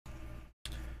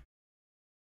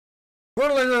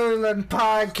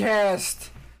Podcast.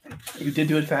 You did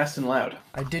do it fast and loud.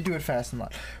 I did do it fast and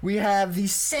loud. We have the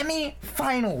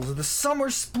semi-finals of the summer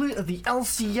split of the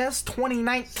LCS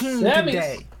 2019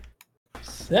 today.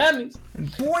 Semis.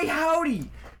 And boy howdy,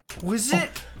 was it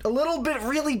a little bit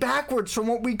really backwards from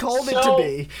what we called it to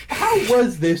be. How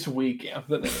was this week,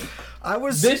 Anthony? I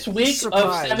was this week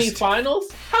surprised. Of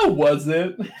semifinals? How was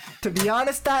it? To be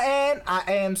honest, I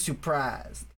am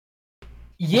surprised.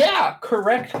 Yeah,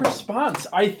 correct response.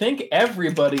 I think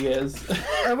everybody is.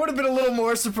 I would have been a little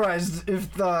more surprised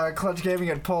if Clutch Gaming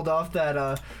had pulled off that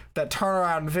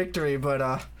turnaround victory, but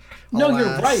no, alas.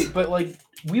 You're right. But like,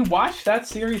 we watched that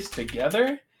series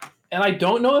together, and I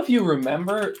don't know if you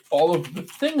remember all of the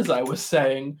things I was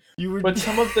saying, but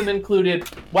some of them included,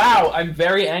 "Wow, I'm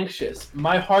very anxious.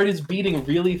 My heart is beating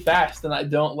really fast, and I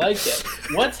don't like it.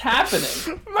 What's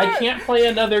happening? I can't play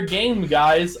another game,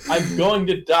 guys. I'm going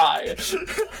to die."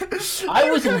 I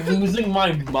was losing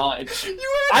my mind.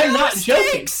 I'm not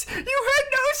joking. You had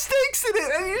no stakes in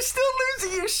it, and you're still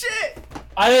losing your shit.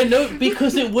 I had no,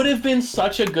 because it would have been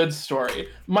such a good story.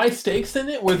 My stakes in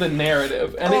it were the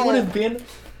narrative, and it would have been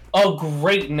a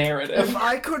great narrative. If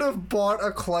I could have bought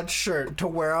a Clutch shirt to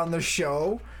wear on the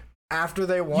show after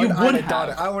they won, you would have done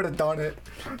it. I would have done it.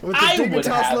 With the I would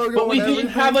have, logo but we didn't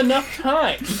have enough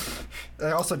time.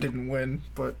 They also didn't win,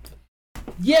 but...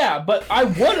 Yeah, but I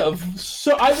would have.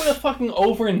 So I would have fucking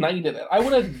overnighted it. I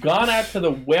would have gone out to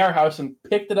the warehouse and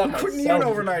picked it up myself. Couldn't even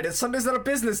overnight it. Sunday's not a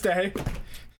business day.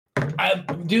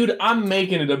 Dude, I'm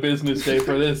making it a business day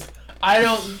for this. I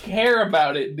don't care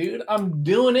about it, dude. I'm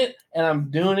doing it, and I'm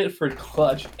doing it for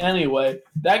Clutch. Anyway,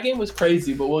 that game was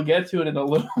crazy, but we'll get to it in a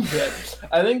little bit.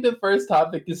 I think the first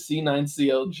topic is C9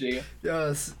 CLG.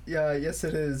 Yes. Yeah, yes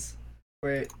it is.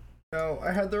 Wait. No,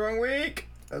 I had the wrong week.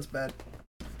 That's bad.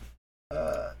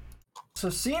 So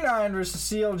C9 versus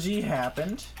CLG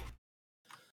happened.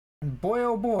 And boy,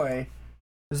 oh boy.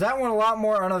 Was that one a lot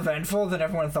more uneventful than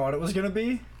everyone thought it was going to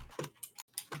be?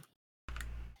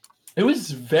 It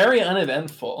was very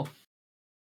uneventful.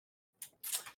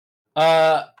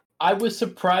 I was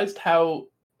surprised how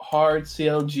hard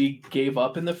CLG gave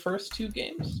up in the first two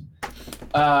games.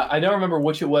 I don't remember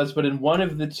which it was, but in one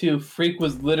of the two, Freak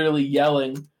was literally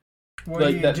yelling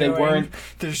like that doing? They weren't.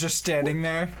 They're just standing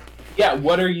there. Yeah,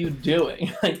 what are you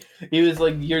doing? Like, he was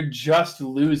like, "You're just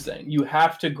losing. You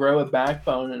have to grow a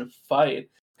backbone and fight,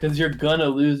 because you're gonna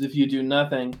lose if you do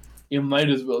nothing. You might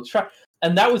as well try."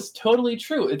 And that was totally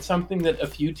true. It's something that a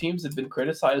few teams have been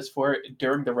criticized for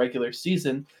during the regular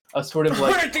season. A sort of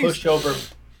like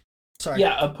pushover. Sorry.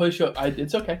 Yeah,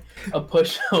 it's okay. A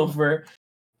pushover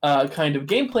kind of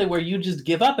gameplay where you just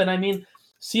give up. And I mean,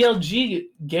 CLG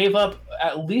gave up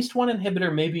at least one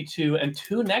inhibitor, maybe two, and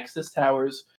two Nexus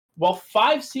towers, while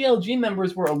 5 CLG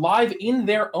members were alive in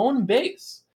their own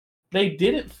base. They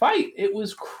didn't fight. It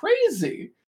was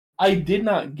crazy. I did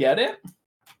not get it.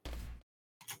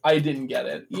 I didn't get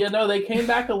it. You know, they came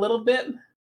back a little bit,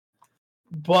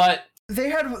 but they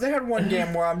had one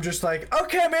game where I'm just like,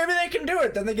 okay, maybe they can do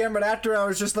it. Then the game right after, I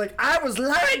was just like, I was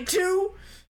lied to.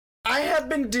 I have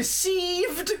been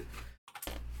deceived.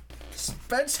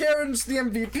 Spence Heron's the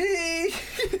MVP.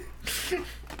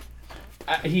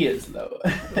 He is though,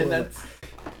 and that's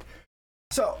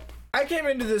so. I came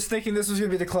into this thinking this was going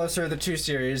to be the closer of the two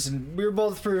series, and we were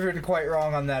both proven quite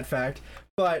wrong on that fact.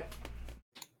 But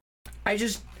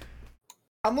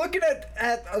I'm looking at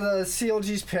the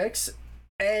CLG's picks,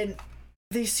 and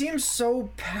they seem so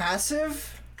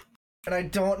passive, and I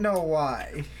don't know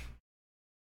why.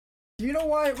 Do you know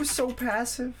why it was so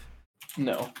passive?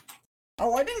 No.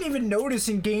 Oh, I didn't even notice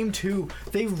in game 2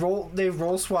 they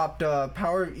role swapped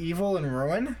Power of Evil and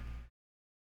Ruin.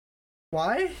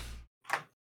 Why?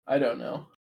 I don't know.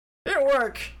 It didn't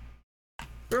work.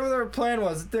 Whatever their plan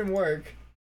was, it didn't work.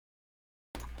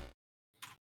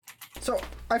 So,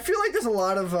 I feel like there's a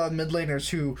lot of mid laners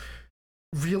who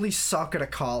really suck at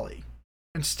Akali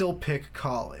and still pick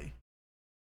Akali.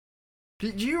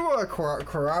 Did you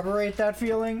corroborate that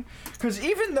feeling? Because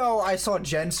even though I saw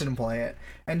Jensen play it,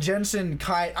 and Jensen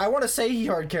I want to say he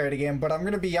hard carried a game, but I'm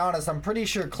going to be honest, I'm pretty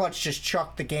sure Clutch just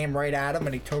chucked the game right at him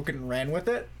and he took it and ran with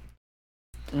it.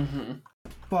 Mm-hmm.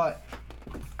 But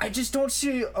I just don't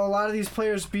see a lot of these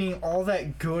players being all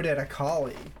that good at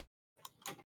Akali.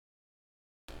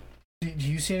 Do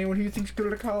you see anyone who you think's good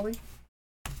at Akali?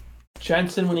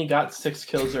 Jensen when he got 6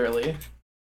 kills early.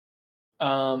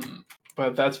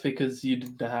 But that's because you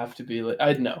didn't have to be like,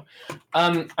 I know.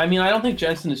 I mean, I don't think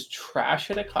Jensen is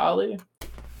trash at Akali,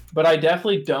 but I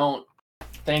definitely don't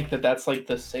think that that's like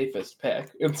the safest pick.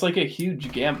 It's like a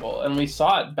huge gamble, and we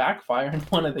saw it backfire in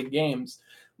one of the games.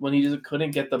 when he just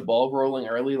couldn't get the ball rolling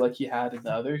early like he had in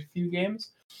the other few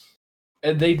games.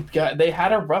 And they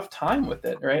had a rough time with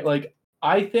it, right? Like,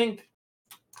 I think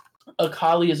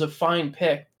Akali is a fine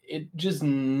pick. It just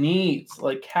needs,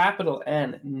 like capital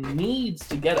N, needs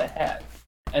to get ahead.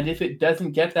 And if it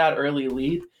doesn't get that early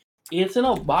lead, it's in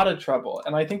a lot of trouble.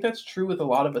 And I think that's true with a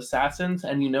lot of assassins.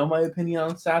 And you know my opinion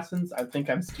on assassins. I think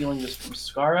I'm stealing this from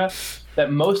Skara,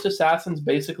 that most assassins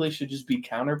basically should just be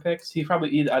counter picks. He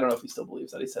probably, I don't know if he still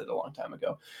believes that. He said it a long time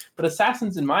ago. But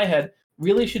assassins, in my head,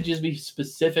 really should just be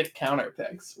specific counter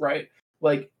picks, right?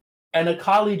 Like, and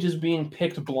Akali just being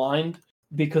picked blind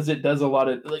because it does a lot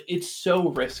of, like, it's so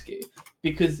risky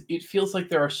because it feels like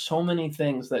there are so many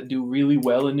things that do really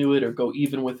well into it or go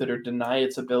even with it or deny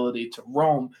its ability to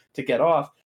roam, to get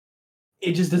off.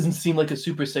 It just doesn't seem like a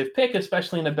super safe pick,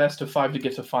 especially in a best of 5 to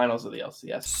get to finals of the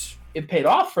LCS. It paid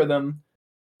off for them,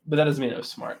 but that doesn't mean it was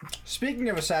smart. Speaking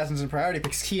of assassins and priority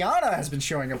picks, Qiyana has been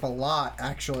showing up a lot,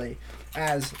 actually,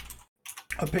 as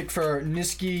a pick for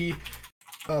Niski,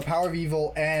 Power of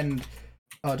Evil, and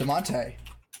Damonte.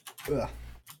 Ugh.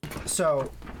 So,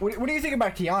 what do you think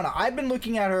about Qiyana? I've been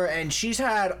looking at her, and she's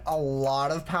had a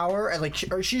lot of power, and like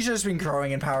she's just been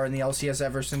growing in power in the LCS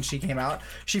ever since she came out.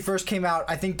 She first came out,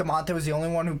 I think Damonte was the only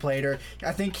one who played her.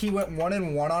 I think he went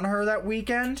 1-1 on her that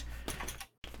weekend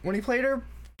when he played her,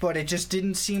 but it just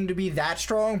didn't seem to be that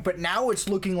strong. But now it's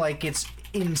looking like it's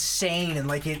insane and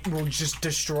like it will just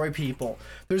destroy people.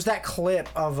 There's that clip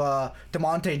of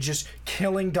Damonte just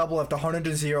killing double after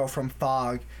 100-0 from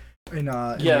Fog. In the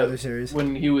other series,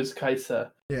 when he was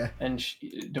Kaisa, and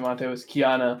Damonte was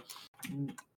Qiyana,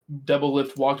 double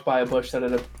lift walked by a bush that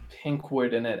had a pink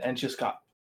word in it and just got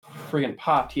friggin'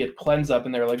 popped. He had cleanse up,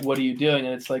 and they're like, "What are you doing?"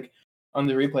 And it's like on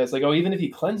the replay, it's like, "Oh, even if he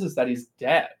cleanses that, he's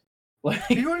dead." Like,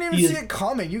 you don't even see it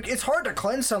coming. It's hard to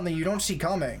cleanse something you don't see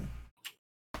coming.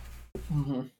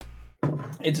 Mm-hmm.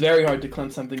 It's very hard to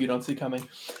cleanse something you don't see coming,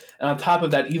 and on top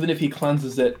of that, even if he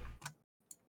cleanses it,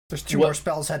 there's two more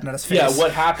spells heading at his face. Yeah,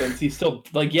 what happens? He's still,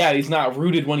 like, yeah, he's not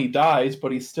rooted when he dies,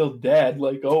 but he's still dead.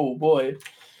 Like, oh, boy.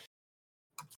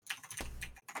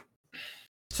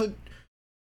 So,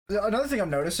 another thing I'm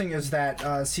noticing is that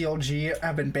CLG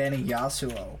have been banning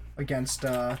Yasuo against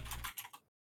C9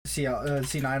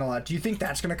 a lot. Do you think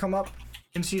that's going to come up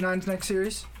in C9's next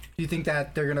series? Do you think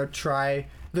that they're going to try...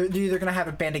 They're either going to have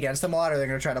it banned against them a lot, or they're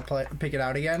going to try to pick it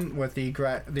out again with the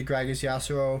Gragas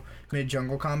Yasuo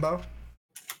mid-jungle combo?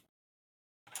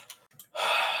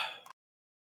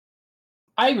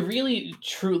 I really,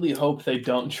 truly hope they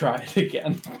don't try it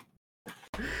again.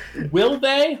 Will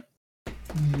they?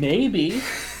 Maybe.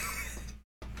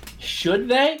 Should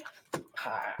they?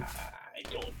 I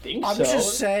don't think so. I'm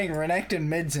just saying, Renekton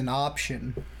mid's an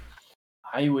option.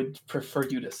 I would prefer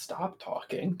you to stop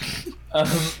talking.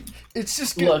 It's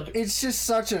just good. Look, it's just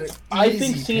such a. I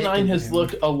think C9 has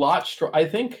looked a lot strong. I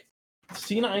think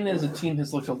C9 as a team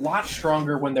has looked a lot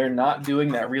stronger when they're not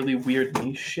doing that really weird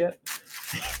niche shit.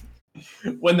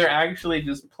 When they're actually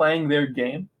just playing their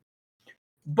game.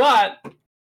 But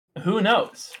who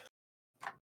knows?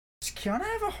 Does Qiyana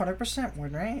have a 100%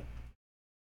 win rate?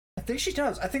 I think she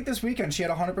does. I think this weekend she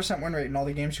had a 100% win rate in all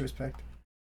the games she was picked.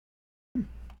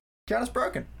 Qiyana's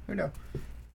broken. Who knows?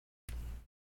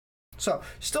 So,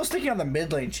 still sticking on the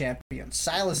mid lane champion,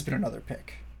 Sylas has been another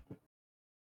pick.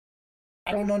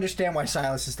 I don't understand why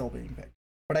Sylas is still being picked.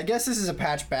 But I guess this is a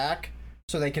patch back.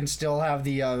 So they can still have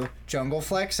the jungle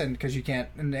flex, and because you can't,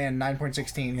 and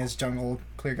 9.16, his jungle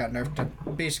clear got nerfed to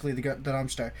basically the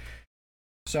dumpster.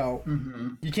 So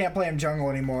you can't play him jungle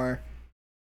anymore,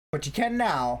 but you can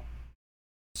now.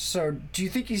 So do you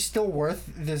think he's still worth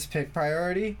this pick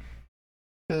priority?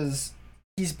 Because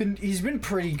he's been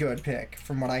pretty good pick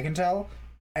from what I can tell,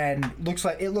 and it looks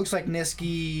like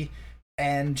Niski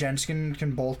and Jenskin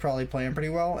can both probably play him pretty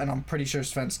well, and I'm pretty sure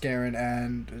Svenskeren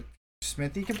and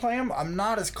Smithy can play him. I'm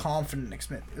not as confident in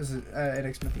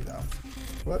Smithy though.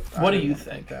 What do you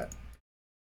think? That.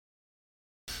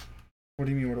 What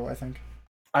do you mean? What do I think?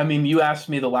 I mean, you asked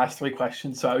me the last 3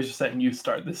 questions, so I was just letting you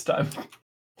start this time.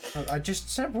 I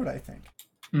just said what I think.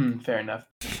 Fair enough.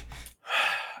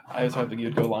 I was hoping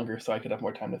you'd go longer so I could have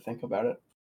more time to think about it.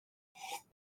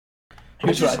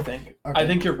 Here's what I think. Okay. I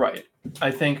think you're right.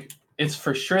 I think it's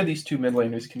for sure these 2 mid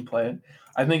laners can play it.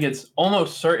 I think it's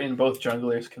almost certain both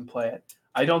junglers can play it.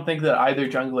 I don't think that either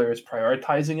jungler is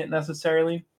prioritizing it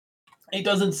necessarily. It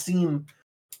doesn't seem...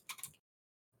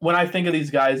 When I think of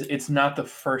these guys, it's not the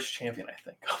first champion I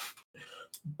think of.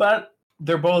 But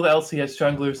they're both LCS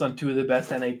junglers on 2 of the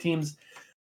best NA teams.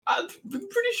 I'm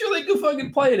pretty sure they could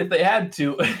fucking play it if they had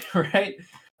to, right?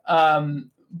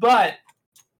 But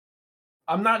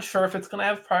I'm not sure if it's going to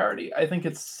have priority. I think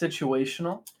it's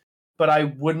situational. but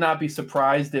I would not be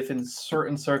surprised if in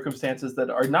certain circumstances that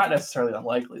are not necessarily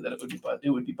unlikely that it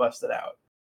would be busted out.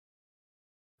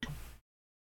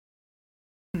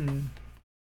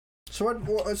 So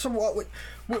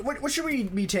what should we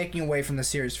be taking away from the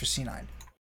series for C9?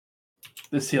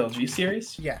 The CLG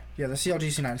series? Yeah, the CLG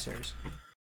C9 series.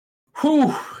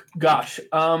 Whew, gosh.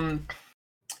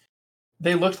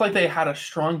 They looked like they had a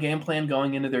strong game plan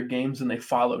going into their games, and they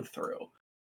followed through.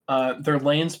 Their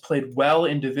lanes played well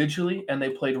individually, and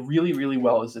they played really, really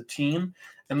well as a team.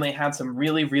 And they had some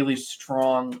really, really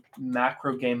strong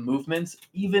macro game movements,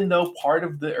 even though part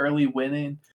of the early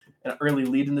winning and early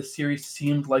lead in the series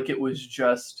seemed like it was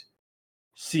just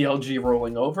CLG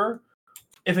rolling over.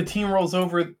 If a team rolls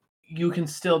over, you can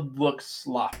still look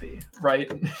sloppy, right?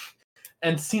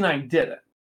 And C9 did it.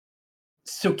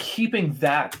 So keeping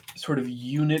that sort of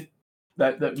unit,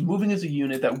 that moving as a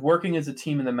unit, that working as a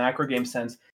team in the macro game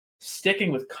sense,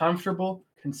 sticking with comfortable,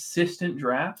 consistent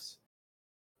drafts,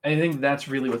 I think that's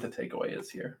really what the takeaway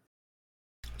is here.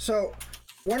 So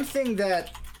one thing that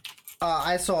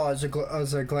I saw as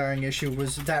a glaring issue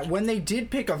was that when they did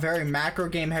pick a very macro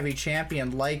game heavy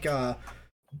champion like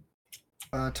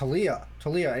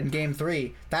Taliyah in game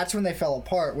 3, that's when they fell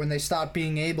apart, when they stopped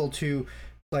being able to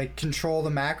like control the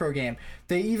macro game.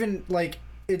 They even like,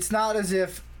 it's not as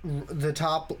if the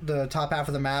top half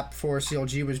of the map for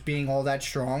CLG was being all that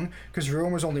strong, because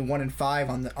Ruin was only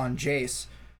 1-5 on Jace.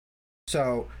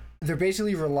 So they're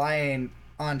basically relying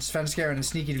on Svenskar and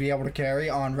Sneaky to be able to carry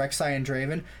on Rek'Sai and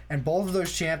Draven, and both of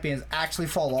those champions actually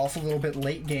fall off a little bit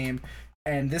late game,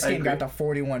 and this game got to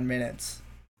 41 minutes.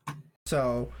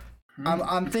 So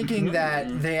I'm thinking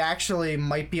that they actually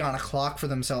might be on a clock for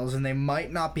themselves, and they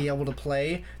might not be able to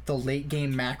play the late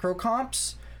game macro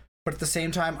comps. But at the same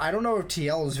time, I don't know if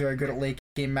TL is very good at late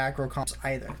game macro comps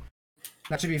either.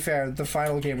 Now, to be fair, the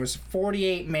final game was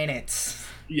 48 minutes.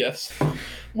 Yes.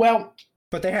 Well,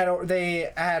 but they had a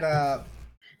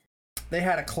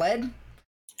Kled, and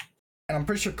I'm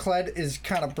pretty sure Kled is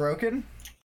kind of broken.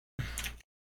 Do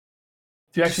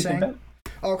you actually think that?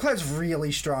 Oh, Kled's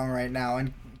really strong right now,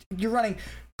 and you're running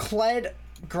Kled,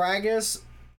 Gragas,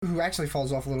 who actually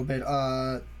falls off a little bit,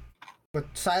 but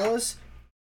Silas,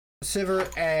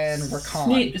 Sivir, and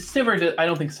Rakan. Sivir, I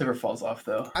don't think Sivir falls off,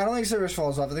 though. I don't think Sivir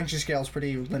falls off. I think she scales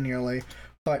pretty linearly.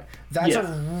 But that's a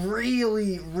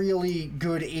really, really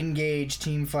good engage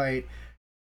team fight.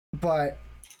 But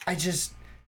I don't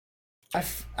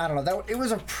know. It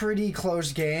was a pretty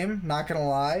close game, not gonna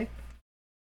lie.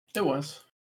 It was.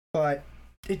 But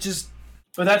it just...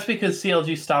 But that's because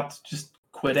CLG stopped just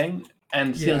quitting,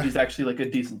 and CLG is actually like a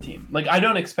decent team. Like, I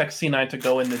don't expect C9 to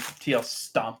go into TL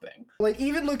stomping. Like,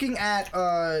 even looking at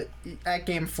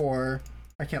game 4,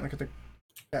 I can't look at the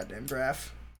goddamn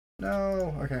graph.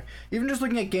 No, okay. Even just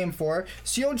looking at game 4,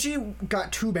 CLG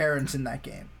got 2 Barons in that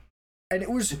game, and it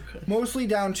was mostly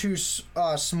down to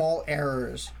small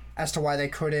errors as to why they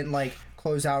couldn't like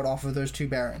close out off of those 2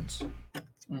 Barons.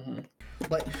 Mm-hmm.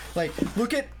 Like,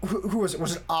 look at who was it?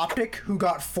 Was it Optic who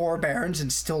got 4 Barons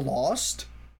and still lost?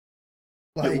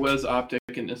 Like, it was Optic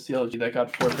in the CLG that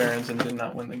got 4 Barons and did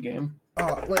not win the game.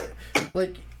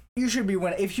 Like you should be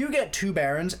winning. If you get 2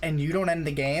 Barons and you don't end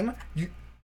the game,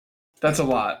 that's a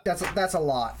lot. That's a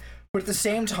lot. But at the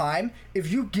same time,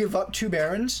 if you give up 2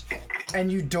 Barons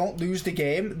and you don't lose the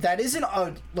game, that isn't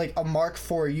a mark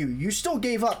for you. You still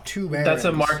gave up 2 Barons. That's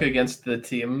a mark against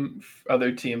the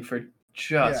other team for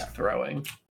just throwing.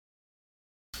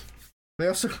 They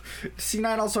also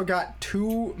C9 also got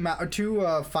 2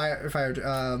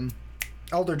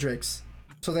 Elder Drakes.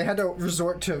 So they had to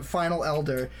resort to Final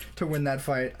Elder to win that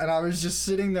fight. And I was just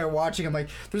sitting there watching. I'm like,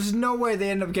 there's no way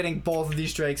they end up getting both of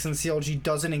these Drakes and CLG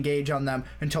doesn't engage on them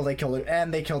until they kill it.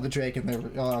 And they kill the Drake and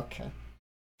they're okay.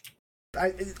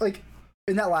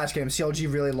 In that last game,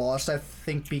 CLG really lost, I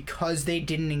think, because they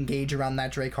didn't engage around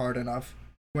that Drake hard enough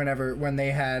when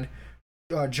they had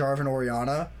Jarvan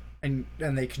Orianna and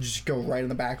they could just go right in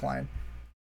the back line.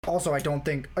 Also, I don't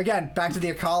think, again, back to the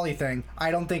Akali thing,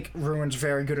 I don't think Ruin's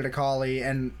very good at Akali,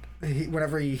 and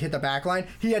whenever he hit the back line,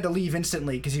 he had to leave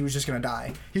instantly because he was just going to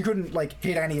die. He couldn't,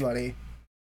 hit anybody.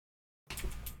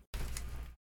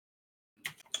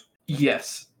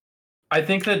 Yes. I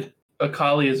think that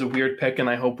Akali is a weird pick, and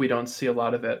I hope we don't see a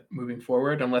lot of it moving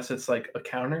forward, unless it's like a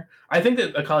counter. I think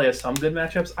that Akali has some good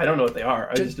matchups. I don't know what they are.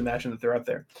 I just imagine that they're up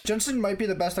there. Jensen might be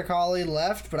the best Akali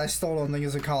left, but I still don't think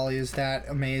his Akali is that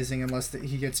amazing unless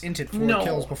he gets inted 4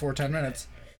 kills before 10 minutes.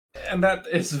 And that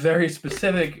is very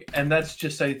specific, and that's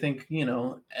just, I think,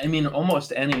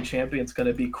 almost any champion's going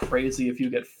to be crazy if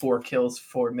you get 4 kills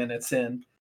 4 minutes in,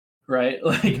 right?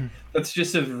 That's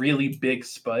just a really big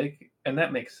spike. And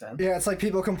that makes sense. Yeah, it's like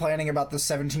people complaining about the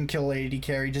 17 kill 80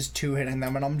 carry just two hitting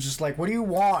them, and I'm just like, what do you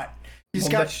want? He's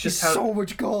got so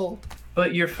much gold.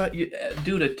 But dude,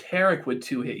 a Taric would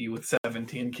two hit you with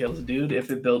 17 kills, dude,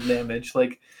 if it built damage.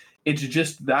 Like, it's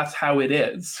just, that's how it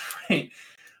is, right?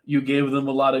 You gave them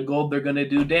a lot of gold, they're gonna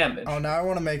do damage. Oh, now I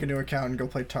want to make a new account and go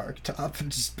play Taric top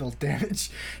and just build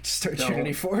damage. Just start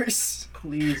Trinity Force.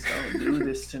 Please don't do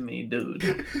this to me,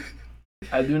 dude.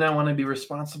 I do not want to be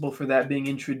responsible for that being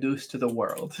introduced to the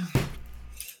world.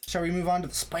 Shall we move on to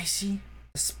the spicy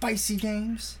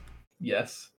games?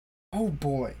 Yes. Oh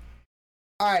boy.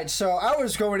 Alright, so I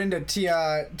was going into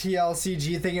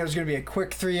TLCG thinking it was going to be a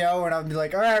quick 3-0, and I'd be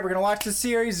like, alright, we're going to watch the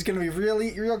series, it's going to be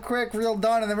real quick, real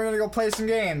done, and then we're going to go play some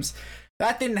games.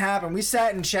 That didn't happen. We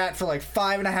sat in chat for like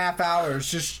 5.5 hours,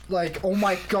 just like, oh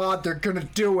my god, they're going to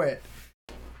do it.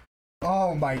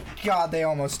 Oh my god, they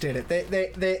almost did it.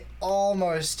 They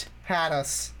almost had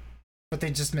us, but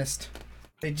they just missed.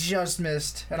 They just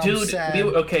missed, and I'm sad.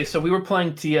 Okay, so we were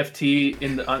playing TFT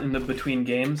in the between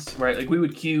games, right? Like we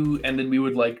would queue, and then we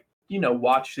would like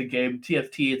watch the game.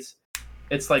 TFT,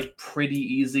 it's like pretty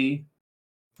easy.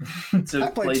 I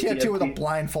play TFT with a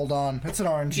blindfold on. It's an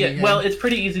RNG. Yeah, game. Well, it's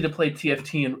pretty easy to play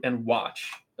TFT and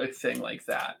watch a thing like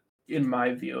that, in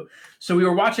my view. So we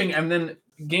were watching, and then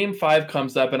Game 5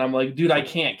 comes up, and I'm like, dude, I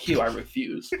can't queue. I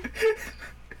refuse.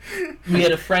 We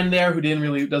had a friend there who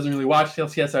doesn't really watch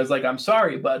TLCS. I was like, I'm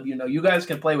sorry, but you guys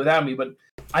can play without me, but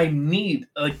I need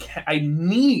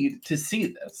to see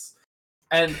this.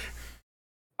 And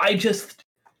I do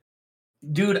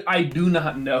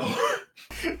not know.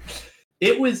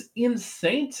 It was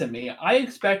insane to me. I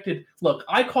expected, look,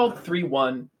 I called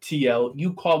 3-1 TL,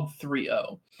 you called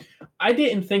 3-0. I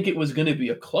didn't think it was going to be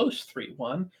a close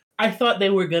 3-1. I thought they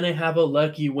were going to have a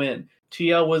lucky win.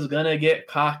 TL was going to get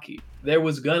cocky. There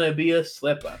was going to be a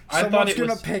slip-up. Someone's going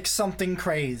to pick something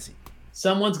crazy.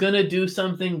 Someone's going to do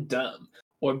something dumb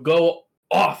or go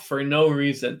off for no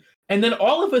reason. And then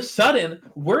all of a sudden,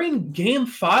 we're in Game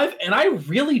 5, and I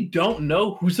really don't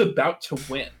know who's about to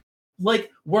win. Like,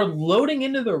 we're loading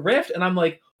into the Rift, and I'm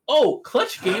like, oh,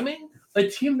 Clutch Gaming, a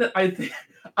team that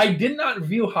I did not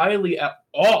view highly at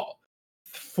all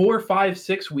 4, 5,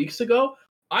 6 weeks ago,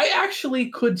 I actually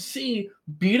could see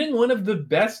beating one of the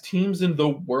best teams in the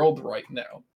world right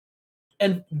now.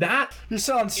 And that you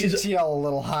sound CTL a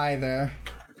little high there.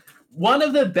 One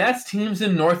of the best teams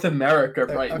in North America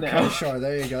right now. Sure,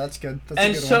 there you go. That's good. That's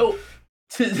and so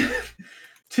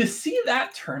to see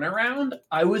that turnaround,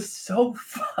 I was so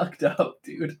fucked up,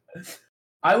 dude.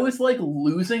 I was like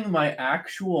losing my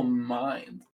actual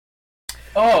mind.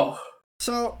 Oh.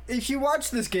 So if you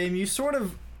watch this game,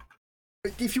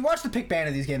 if you watch the pick ban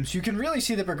of these games, you can really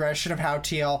see the progression of how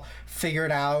TL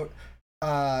figured out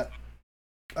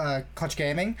Clutch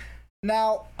Gaming.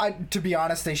 Now, to be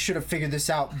honest, they should have figured this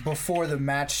out before the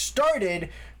match started,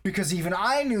 because even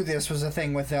I knew this was a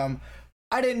thing with them.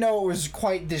 I didn't know it was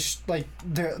quite this, like,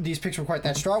 these picks were quite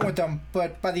that strong with them,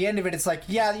 but by the end of it, it's like,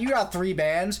 yeah, you got 3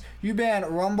 bans. You banned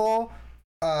Rumble,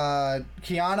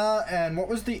 Kiana, and what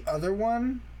was the other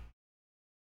one?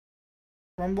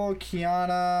 Rumble,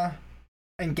 Kiana,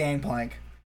 and Gangplank.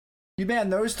 You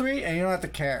ban those 3, and you don't have to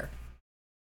care.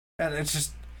 And it's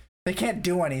just, they can't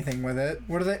do anything with it.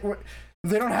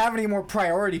 They don't have any more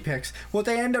priority picks. What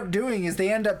they end up doing is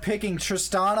they end up picking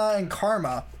Tristana and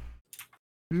Karma.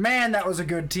 Man, that was a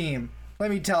good team. Let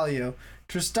me tell you.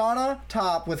 Tristana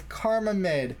top with Karma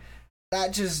mid.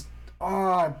 That just,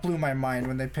 it blew my mind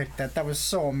when they picked that. That was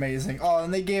so amazing. Oh,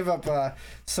 and they gave up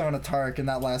Sona Taric in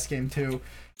that last game too.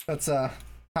 That's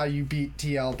how you beat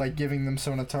TL, by giving them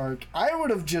Sona Taric. I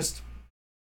would have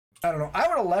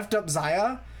left up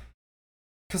Xayah.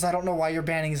 Because I don't know why you're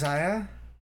banning Xayah.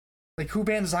 Like, who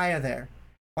banned Xayah there?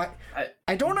 Why?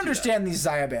 I don't understand these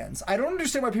Xayah bans. I don't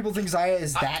understand why people think Xayah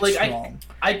is that strong.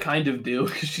 I kind of do,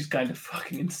 because she's kind of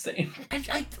fucking insane.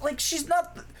 She's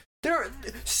not...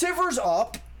 Sivir's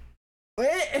up.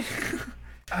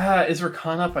 Is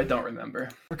Rakan up? I don't remember.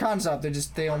 Rakan's up.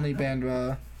 They only banned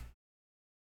Xayah.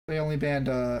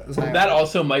 That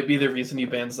also might be the reason you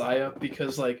banned Xayah,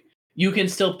 because, like, you can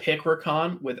still pick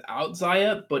Rakan without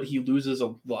Xayah, but he loses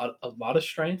a lot of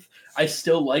strength. I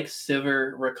still like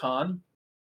Sivir Rakan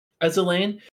as a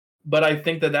lane, but I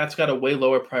think that's got a way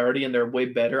lower priority and there are way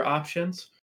better options.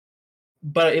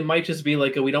 But it might just be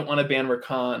like we don't want to ban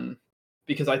Rakan,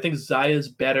 because I think Xayah's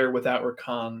better without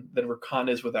Rakan than Rakan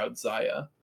is without Xayah.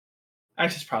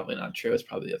 Actually, it's probably not true. It's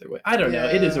probably the other way. I don't know.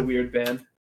 It is a weird ban.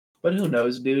 But who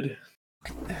knows, dude?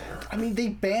 I mean, they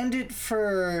banned it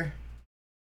for...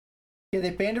 Yeah,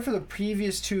 they banned it for the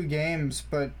previous 2 games,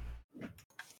 but...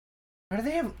 Why do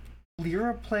they have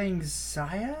Lyra playing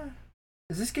Xayah?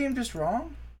 Is this game just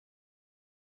wrong?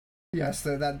 Yes,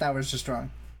 that was just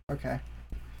wrong. Okay.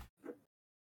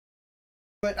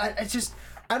 But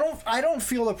I don't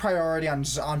feel the priority on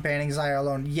banning Xayah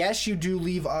alone. Yes, you do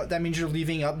leave. That means you're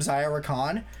leaving up Xayah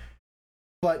Rakan,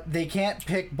 but they can't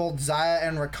pick both Xayah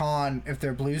and Rakan if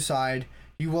they're blue side.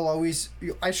 You will always.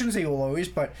 I shouldn't say you will always,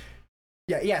 but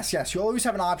yeah, yes. You'll always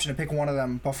have an option to pick one of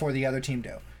them before the other team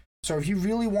do. So if you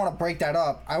really want to break that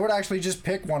up, I would actually just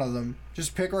pick one of them.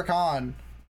 Just pick Rakan.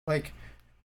 Like,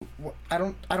 I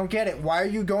don't get it. Why are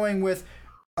you going with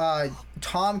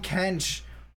Tom Kench,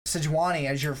 Sejuani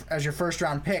as your first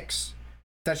round picks?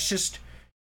 That's just,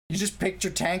 you just picked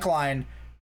your tank line,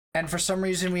 and for some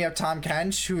reason we have Tom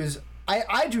Kench, who is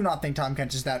I do not think Tom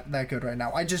Kench is that good right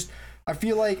now. I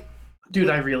feel like, dude,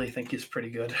 I really think he's pretty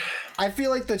good. I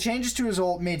feel like the changes to his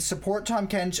ult made support Tom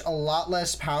Kench a lot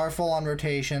less powerful on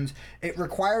rotations. It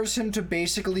requires him to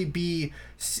basically be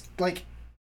like,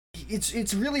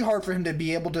 it's really hard for him to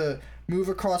be able to move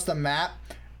across the map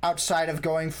outside of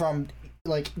going from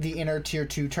like the inner tier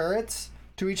 2 turrets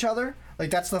to each other. Like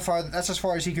that's as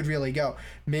far as he could really go.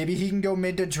 Maybe he can go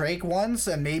mid to Drake once,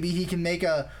 and maybe he can make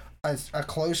a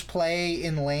close play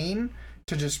in lane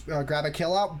to just grab a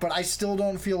kill out, but I still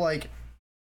don't feel like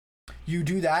you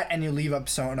do that and you leave up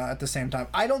Sona at the same time.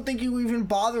 I don't think you even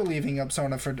bother leaving up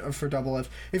Sona for double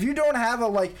lift. If you don't have a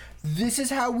like, this is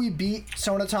how we beat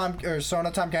Sona Tom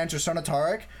Kench or Sona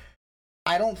Taric,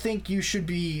 I don't think you should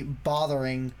be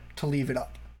bothering to leave it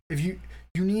up. If you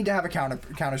need to have a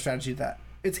counter strategy to that.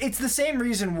 It's the same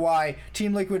reason why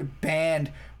Team Liquid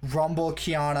banned Rumble,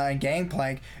 Kiana, and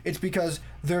Gangplank. It's because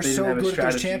they're so good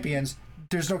at those champions.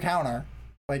 There's no counter.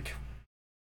 Like,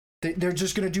 they're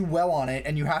just going to do well on it,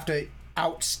 and you have to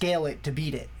outscale it to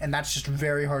beat it, and that's just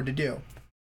very hard to do.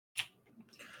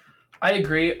 I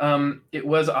agree. It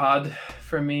was odd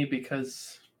for me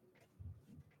because,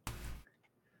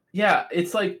 yeah,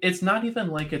 it's like, it's not even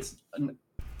like it's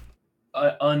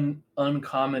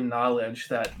uncommon knowledge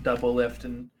that double lift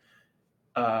and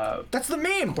that's the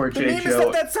meme. The meme is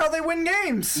that that's how they win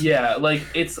games. Yeah, like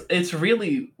it's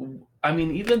really. I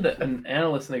mean, even an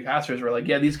analysts and the casters were like,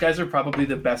 "Yeah, these guys are probably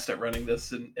the best at running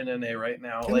this in NA right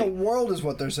now." In like, the world is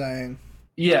what they're saying.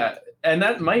 Yeah, and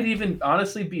that might even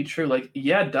honestly be true. Like,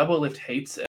 yeah, double lift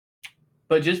hates it,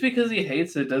 but just because he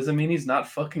hates it doesn't mean he's not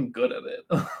fucking good at it.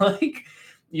 Like,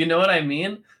 you know what I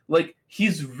mean? Like,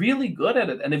 he's really good at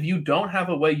it, and if you don't have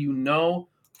a way, you know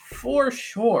for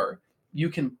sure you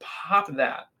can pop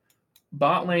that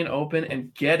bot lane open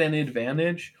and get an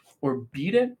advantage or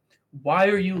beat it. Why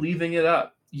are you leaving it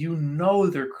up? You know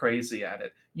they're crazy at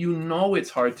it. You know it's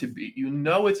hard to beat. You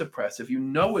know it's oppressive. You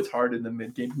know it's hard in the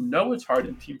mid game. You know it's hard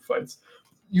in team fights.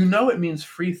 You know it means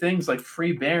free things like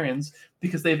free Barons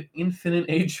because they have infinite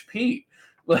HP.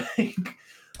 Like,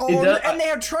 and they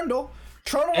have Trundle.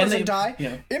 Trundle doesn't die.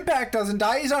 Yeah. Impact doesn't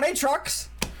die. He's on Aatrox.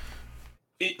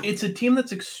 It's a team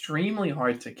that's extremely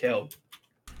hard to kill.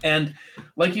 And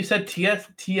like you said,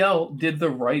 TL did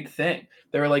the right thing.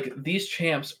 They were like, these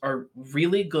champs are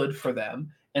really good for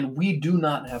them, and we do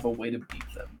not have a way to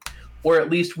beat them. Or at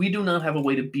least we do not have a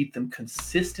way to beat them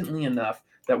consistently enough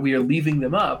that we are leaving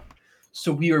them up,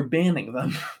 so we are banning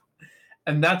them.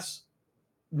 And that's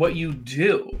what you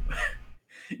do.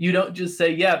 You don't just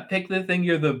say, yeah, pick the thing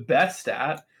you're the best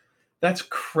at. That's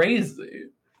crazy.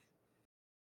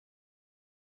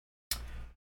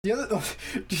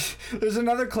 There's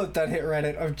another clip that hit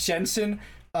Reddit of Jensen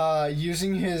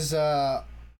using his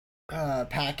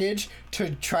package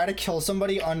to try to kill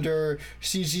somebody under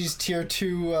CG's tier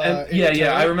 2.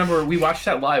 Yeah, I remember we watched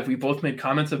that live. We both made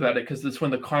comments about it because that's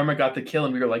when the Karma got the kill,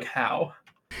 and we were like, how?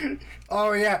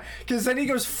 Oh yeah, because then he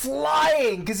goes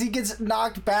flying because he gets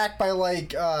knocked back by like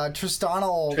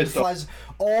Tristana and flies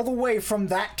all the way from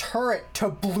that turret to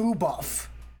blue buff.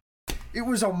 It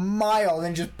was a mile, and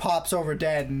then just pops over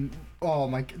dead, and oh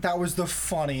my, that was the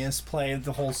funniest play of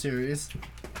the whole series.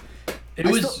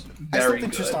 I still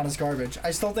think Tristana's garbage.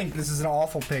 I still think this is an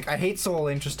awful pick. I hate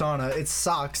soloing Tristana. It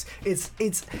sucks.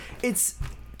 It's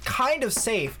kind of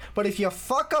safe, but if you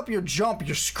fuck up your jump,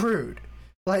 you're screwed.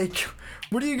 Like,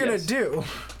 what are you gonna do?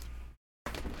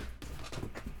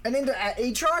 And into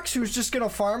Aatrox, who's just gonna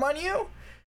farm on you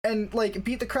and like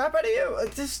beat the crap out of you.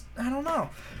 I don't know.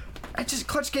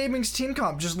 Clutch Gaming's team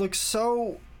comp just looks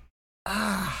so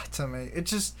to me. It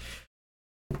just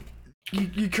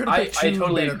you could have picked two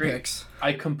totally better agree. Picks.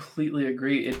 I completely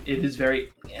agree. It is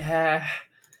very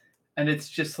and it's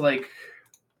just like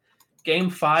game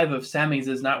 5 of semis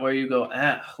is not where you go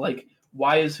like,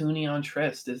 why is Huni on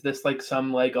Trist? Is this like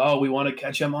some like, oh, we want to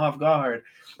catch him off guard?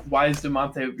 Why is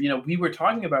Damonte? We were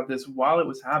talking about this while it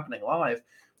was happening live.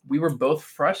 We were both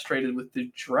frustrated with the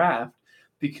draft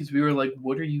because we were like,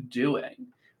 what are you doing?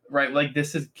 Right? Like,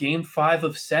 this is game 5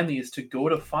 of semis to go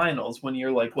to finals when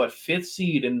you're like, what, 5th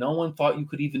seed, and no one thought you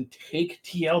could even take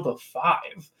TL to 5.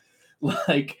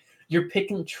 Like, you're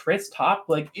picking Triss top.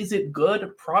 Like, is it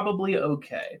good? Probably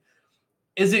okay.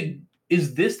 Is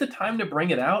this the time to bring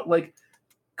it out? Like,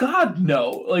 God, no.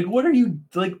 Like, what are you,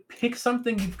 like, pick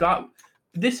something you've got.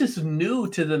 This is new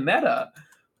to the meta.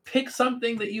 Pick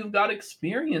something that you've got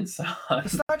experience on.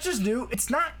 It's not just new, it's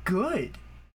not good.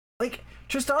 Like,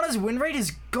 Tristana's win rate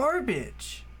is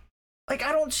garbage. Like,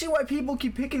 I don't see why people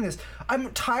keep picking this.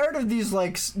 I'm tired of these,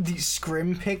 like, these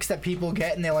scrim picks that people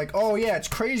get, and they're like, oh yeah, it's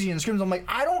crazy in scrims. I'm like,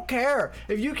 I don't care.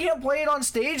 If you can't play it on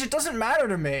stage, it doesn't matter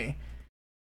to me.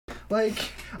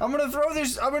 Like, I'm gonna throw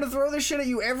this shit at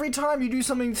you every time you do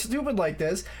something stupid like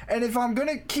this, and if I'm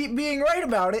gonna keep being right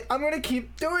about it, I'm gonna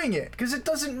keep doing it, because it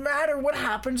doesn't matter what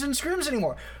happens in scrims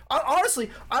anymore. Honestly,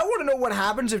 I want to know what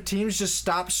happens if teams just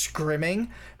stop scrimming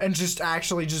and just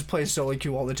actually just play solo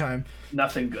queue all the time.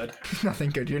 Nothing good. Nothing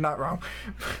good, you're not wrong.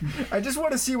 I just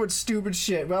want to see what stupid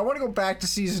shit, but I want to go back to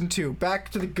Season 2,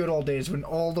 back to the good old days when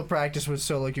all the practice was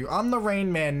solo queue. I'm the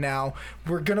Rain Man now.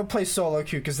 We're gonna play solo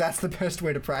queue, because that's the best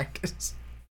way to practice.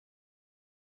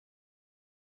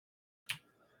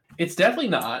 It's definitely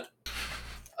not.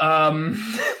 I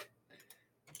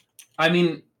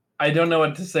mean, I don't know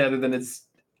what to say other than it's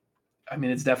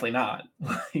definitely not.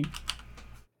 Like,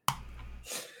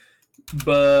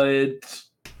 but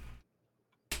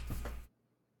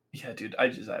yeah, dude, I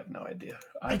have no idea.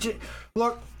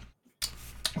 Look,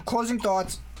 closing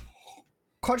thoughts.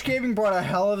 Clutch Gaming brought a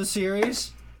hell of a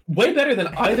series. Way better than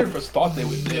either of us thought they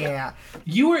would do. Yeah.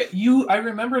 I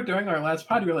remember during our last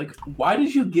pod, you were like, why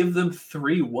did you give them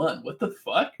 3-1? What the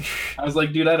fuck? I was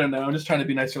like, dude, I don't know. I'm just trying to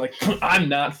be nice. You're like, I'm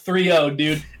not 3-0,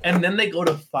 dude. And then they go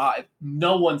to 5.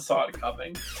 No one saw it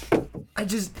coming.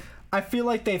 I feel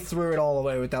like they threw it all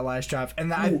away with that last draft. And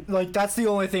that's the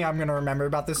only thing I'm going to remember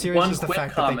about this series is the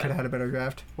fact that they could have had a better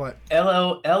draft. What?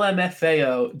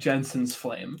 LMFAO Jensen's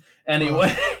Flame.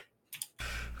 Anyway.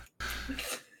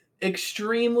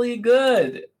 Extremely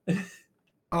good.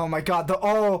 Oh my god,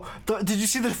 did you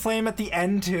see the flame at the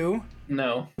end too?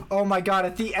 No. Oh my god,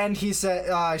 at the end he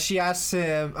said, she asked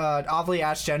him, Avli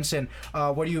asked Jensen,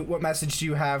 what message do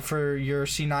you have for your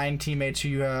C9 teammates who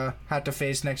you had to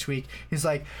face next week? He's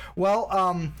like, well,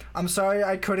 I'm sorry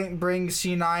I couldn't bring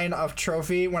C9 a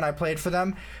trophy when I played for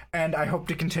them, and I hope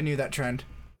to continue that trend.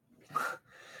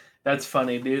 That's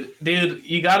funny, dude. Dude,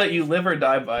 you live or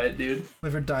die by it, dude.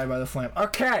 Live or die by the flame.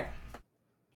 Okay.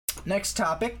 Next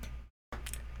topic.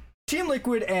 Team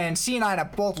Liquid and C9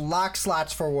 have both locked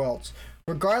slots for Worlds.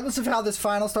 Regardless of how this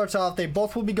final starts off, they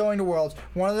both will be going to Worlds.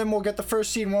 One of them will get the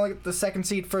first seed, one will get the second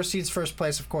seed. First seed's first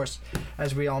place, of course,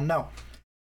 as we all know.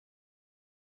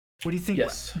 What do you think?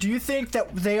 Yes. Do you think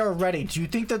that they are ready? Do you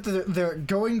think that they're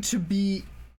going to be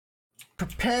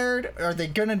prepared? Are they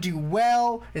gonna do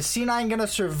well? Is C9 gonna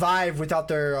survive without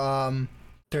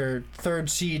their third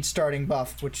seed starting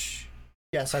buff? Which,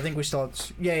 yes, I think we still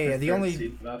have, yeah. The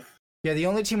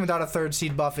only team without a third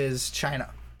seed buff is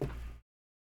China.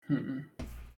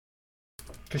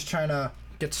 Because China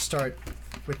gets to start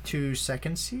with 2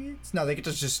 second seeds. No, they get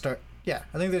to just start. Yeah,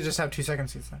 I think they just have 2 second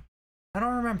seeds now. I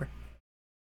don't remember.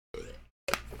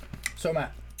 So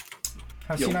Matt,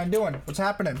 how's C9 doing? What's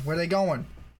happening? Where are they going?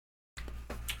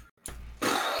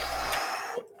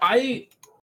 I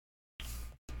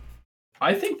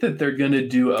think that they're gonna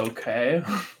do okay.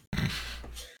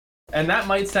 And that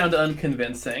might sound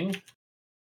unconvincing,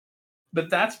 but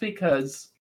that's because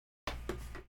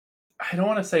I don't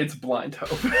want to say it's blind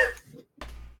hope.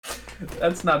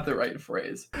 That's not the right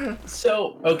phrase.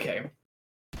 So, okay.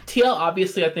 TL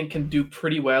obviously I think can do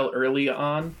pretty well early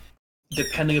on,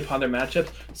 depending upon their matchups.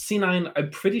 C9, I'm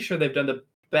pretty sure they've done the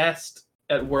best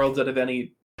at Worlds out of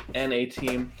any NA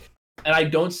team. And I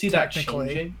don't see that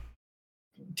changing.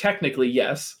 Technically,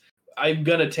 yes. I'm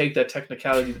gonna take that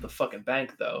technicality to the fucking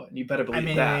bank, though, and you better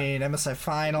believe that. I mean, MSI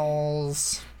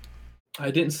Finals.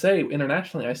 I didn't say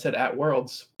internationally. I said at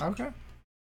Worlds. Okay.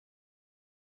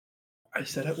 I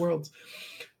said at Worlds.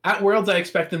 At Worlds, I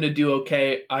expect them to do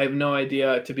okay. I have no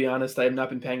idea, to be honest. I have not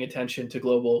been paying attention to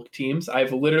global teams. I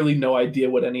have literally no idea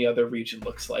what any other region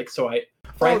looks like. So I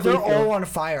frankly they're all on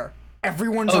fire.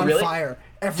 Everyone's on really? fire.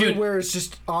 Everywhere is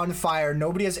just on fire.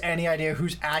 Nobody has any idea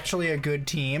who's actually a good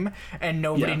team, and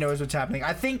nobody knows what's happening.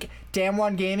 I think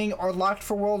Damwon Gaming are locked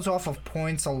for Worlds off of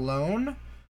points alone,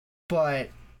 but...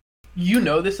 You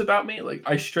know this about me? Like,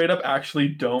 I straight up actually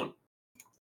don't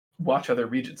watch other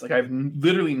regions. Like, I have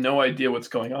literally no idea what's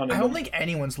going on. I don't think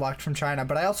anyone's locked from China,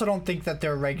 but I also don't think that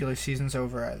their regular season's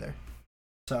over either.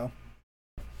 So...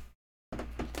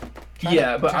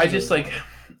 China, but I just, like...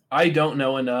 I don't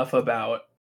know enough about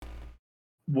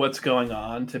what's going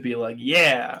on to be like,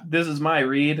 yeah, this is my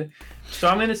read. So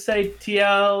I'm going to say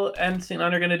TL and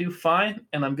C9 are going to do fine,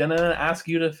 and I'm going to ask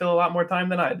you to fill a lot more time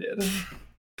than I did.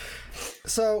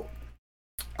 So,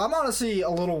 I'm honestly a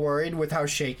little worried with how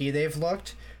shaky they've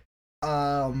looked.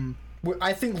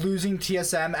 I think losing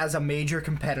TSM as a major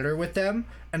competitor with them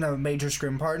and a major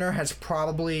scrim partner has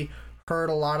probably hurt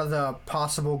a lot of the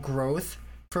possible growth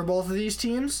for both of these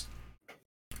teams.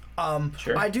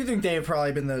 Sure. I do think they've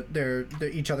probably been their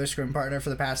each other's scrim partner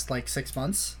for the past like 6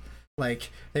 months.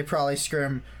 Like they probably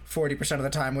scrim 40% of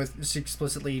the time with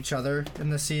explicitly each other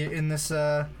in this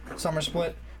summer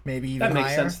split, maybe even higher. That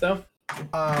makes sense though.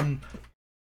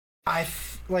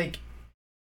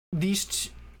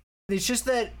 It's just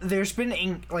that there's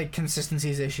been like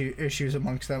consistencies issues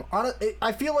amongst them.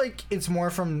 I feel like it's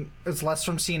less from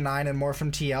C9 and more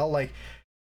from TL. Like.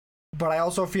 But I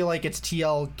also feel like it's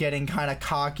TL getting kind of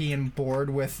cocky and bored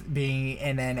with being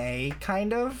an NA,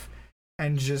 kind of,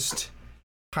 and just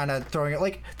kind of throwing it.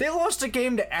 Like, they lost a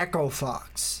game to Echo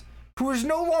Fox, who is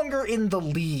no longer in the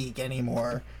league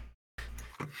anymore.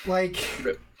 Like...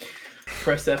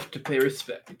 Press F to pay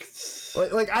respects.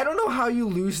 Like, I don't know how you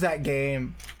lose that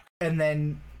game and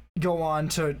then go on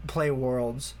to play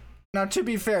Worlds. Now, to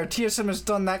be fair, TSM has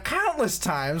done that countless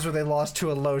times where they lost to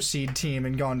a low seed team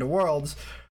and gone to Worlds.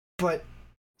 But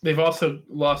they've also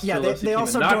lost. Yeah, to they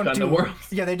also don't do. The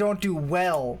yeah, they don't do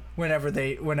well whenever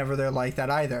they're like that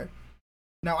either.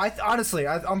 Now,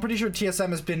 I'm pretty sure TSM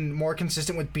has been more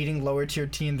consistent with beating lower tier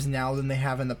teams now than they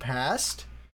have in the past.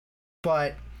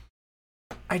 But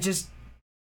I don't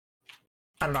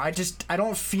know. I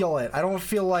don't feel it. I don't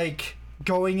feel like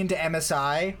going into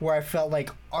MSI where I felt like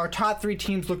our top 3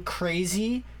 teams look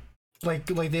crazy. Like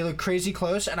they look crazy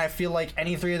close, and I feel like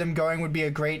any 3 of them going would be a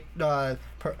great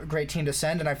team to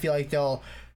send, and I feel like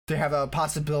they have a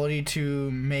possibility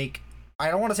to make. I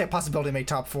don't want to say a possibility to make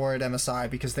top 4 at MSI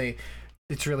because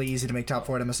it's really easy to make top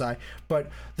 4 at MSI,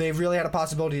 but they've really had a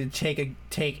possibility to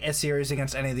take a series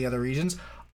against any of the other regions.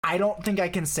 I don't think I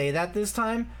can say that this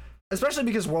time, especially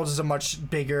because Worlds is a much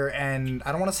bigger and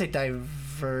I don't want to say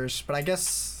diverse, but I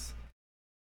guess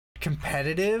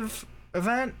competitive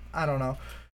event. I don't know.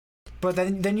 But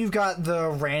then you've got the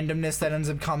randomness that ends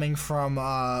up coming from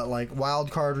like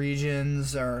wildcard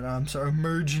regions or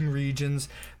emerging regions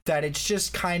that it's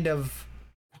just kind of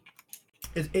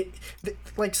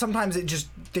like sometimes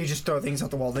they just throw things out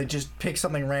the wall. They just pick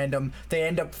something random. They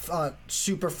end up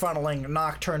super funneling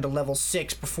Nocturne to level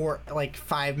 6 before like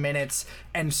 5 minutes,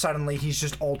 and suddenly he's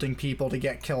just ulting people to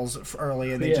get kills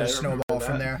early, and they just snowball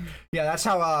from there. Yeah, that's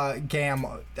how Gam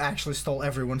actually stole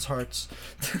everyone's hearts.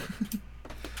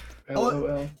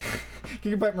 LOL.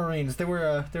 Gigabyte Marines. There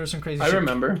were some crazy. I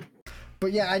remember.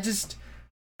 But yeah, I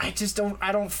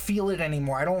don't feel it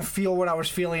anymore. I don't feel what I was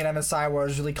feeling in MSI where I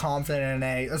was really confident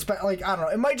in NA. Like I don't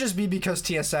know. It might just be because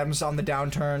TSM's on the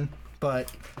downturn,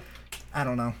 but I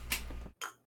don't know.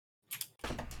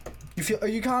 Are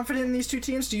you confident in these 2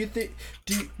 teams? Do you think?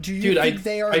 Do you think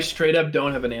they are? I straight up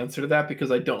don't have an answer to that because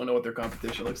I don't know what their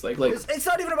competition looks like. Like it's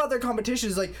not even about their competition.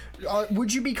 It's like,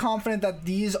 would you be confident that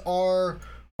these are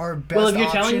best if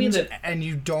you're telling me that, and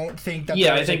you don't think that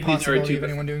I think these are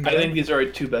these are our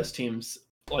 2 best teams,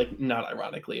 like not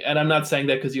ironically, and I'm not saying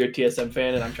that because you're a TSM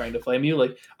fan and I'm trying to flame you.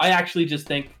 Like I actually just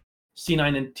think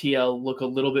C9 and TL look a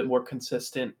little bit more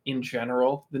consistent in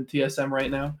general than TSM right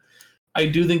now. I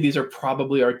do think these are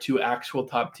probably our 2 actual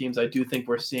top teams. I do think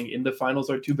we're seeing in the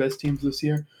finals our 2 best teams this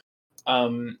year.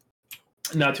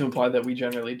 Not to imply that we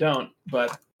generally don't,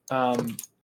 but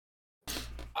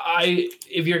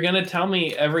if you're gonna tell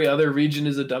me every other region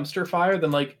is a dumpster fire,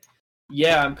 then like,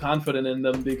 yeah, I'm confident in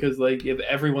them because like if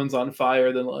everyone's on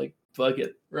fire, then like fuck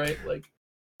it, right? Like,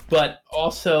 but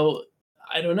also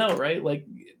I don't know, right? Like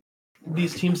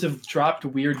these teams have dropped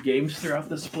weird games throughout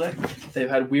the split. They've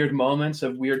had weird moments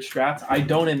of weird strats. I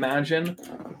don't imagine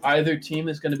either team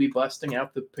is going to be busting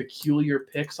out the peculiar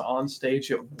picks on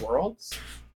stage at Worlds,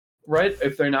 right?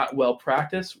 If they're not well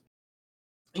practiced.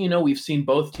 You know, we've seen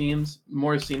both teams,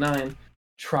 more C9,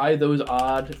 try those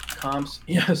odd comps.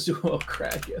 Yasuo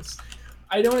Krakus.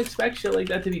 I don't expect shit like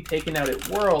that to be taken out at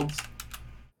Worlds.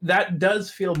 That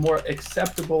does feel more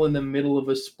acceptable in the middle of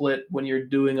a split when you're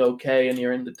doing okay and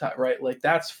you're in the top, right? Like,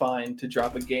 that's fine to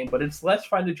drop a game, but it's less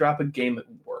fine to drop a game at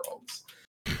Worlds.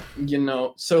 You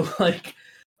know? So, like,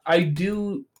 I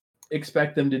do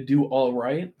expect them to do all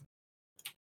right.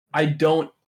 I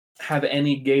don't have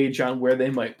any gauge on where they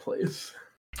might place.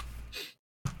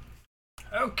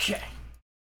 Okay.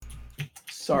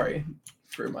 Sorry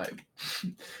for my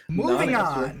moving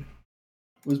on.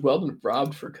 Was Weldon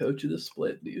robbed for coach of the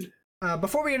split, dude?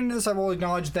 Before we get into this, I will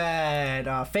acknowledge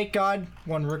that Fake God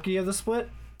won Rookie of the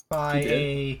Split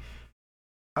by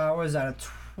what was that, a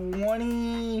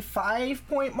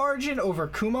 25-point margin over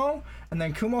Kumo, and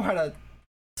then Kumo had a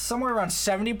somewhere around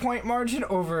 70-point margin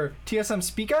over TSM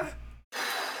Spica.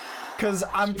 Because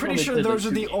I'm pretty sure those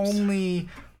are the only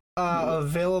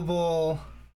available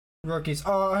rookies.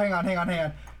 Oh, hang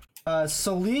on.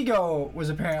 Soligo was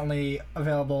apparently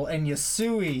available, and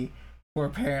Yasui were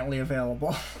apparently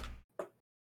available.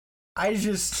 I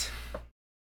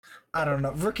don't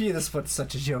know. Rookie of the Split's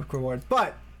such a joke reward.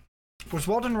 But was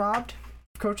Weldon robbed?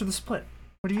 Coach of the Split.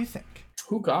 What do you think?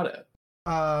 Who got it?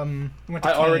 Went to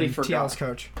I Kane, already forgot. TL's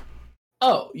coach.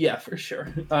 Oh, yeah, for sure.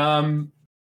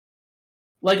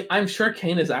 Like, I'm sure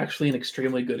Kane is actually an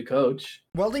extremely good coach.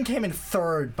 Weldon came in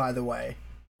third, by the way.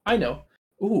 I know.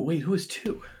 Ooh, wait, who is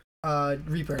two?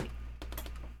 Reaper.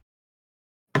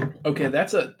 Okay,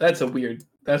 that's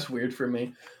weird for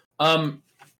me.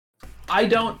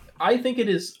 I think it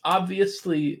is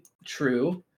obviously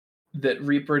true that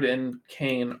Reaper and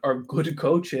Kane are good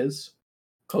coaches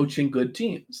coaching good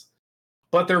teams.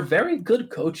 But they're very good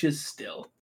coaches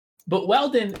still. But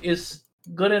Weldon is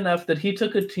good enough that he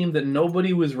took a team that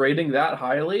nobody was rating that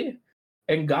highly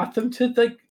and got them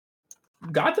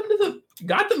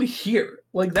here.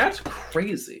 Like, that's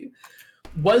crazy.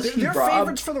 They're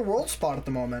favorites for the world spot at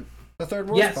the moment. The third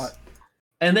world spot.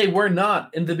 And they were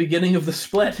not in the beginning of the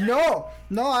split. No,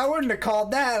 I wouldn't have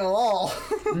called that at all.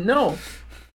 No,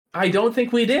 I don't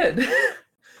think we did.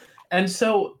 And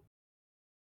so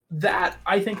that,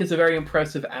 I think, is a very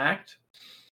impressive act.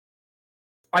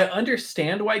 I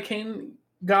understand why Kane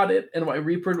got it and why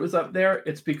Reaper was up there.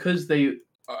 It's because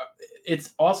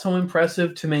it's also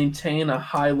impressive to maintain a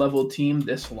high-level team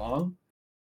this long.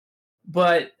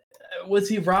 But was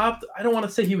he robbed? I don't want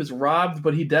to say he was robbed,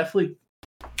 but he definitely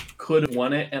could have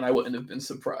won it, and I wouldn't have been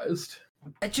surprised.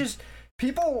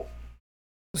 People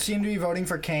seem to be voting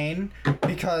for Kane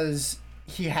because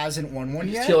he hasn't won one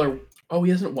yet. He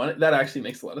hasn't won it? That actually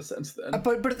makes a lot of sense then.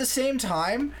 But at the same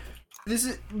time, this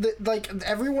is like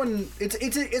everyone.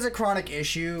 It's a chronic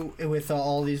issue with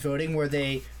all these voting where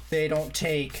they don't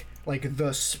take like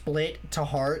the split to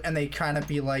heart, and they kind of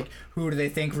be like, who do they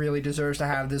think really deserves to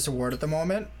have this award at the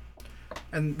moment?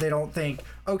 And they don't think,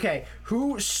 okay,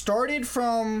 who started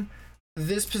from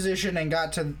this position and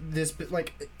got to this,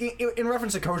 like, in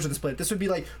reference to coach of the split, this would be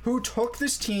like, who took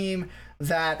this team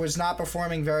that was not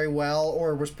performing very well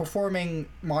or was performing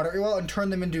moderately well and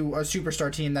turned them into a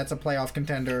superstar team that's a playoff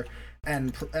contender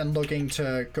and looking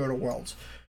to go to Worlds.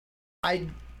 Like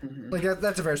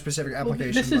that's a very specific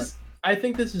application. I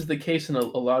think this is the case in a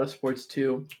lot of sports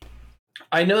too.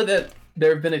 I know that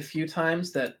there have been a few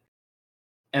times that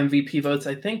MVP votes,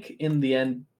 I think in the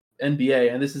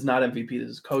NBA, and this is not MVP, this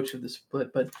is coach of the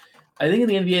split, but I think in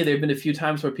the NBA there have been a few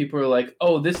times where people are like,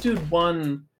 oh, this dude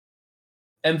won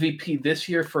MVP this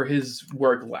year for his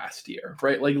work last year,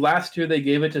 right? Like last year they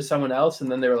gave it to someone else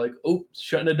and then they were like, oh,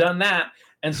 shouldn't have done that.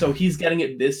 And so he's getting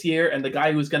it this year, and the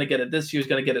guy who's going to get it this year is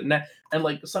going to get it next. And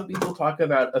like some people talk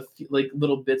about a few, like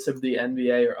little bits of the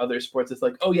NBA or other sports. It's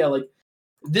like, oh yeah, like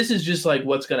this is just like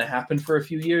what's going to happen for a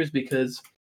few years because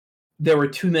there were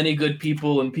too many good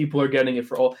people and people are getting it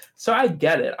for all. So I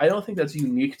get it. I don't think that's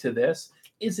unique to this.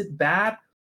 Is it bad?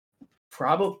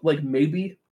 Probably, like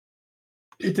maybe.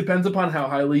 It depends upon how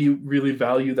highly you really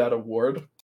value that award.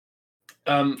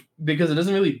 Because it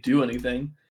doesn't really do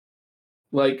anything.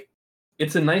 Like,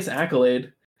 it's a nice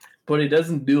accolade, but it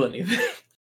doesn't do anything.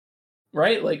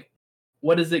 Right? Like,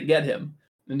 what does it get him?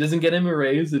 It doesn't get him a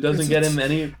raise. It doesn't get him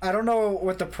any... I don't know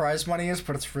what the prize money is,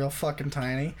 but it's real fucking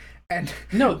tiny. And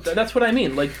no, that's what I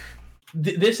mean. Like,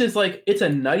 this is like, it's a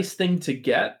nice thing to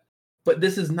get, but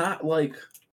this is not like...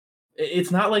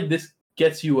 It's not like this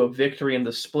gets you a victory in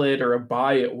the split or a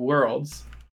bye at Worlds.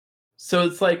 So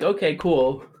it's like, okay,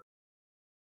 cool.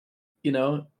 You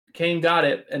know, Kane got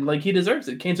it, and like he deserves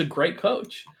it. Kane's a great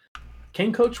coach.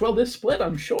 Kane coached well this split,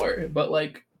 I'm sure, but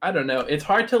like I don't know. It's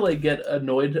hard to like get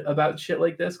annoyed about shit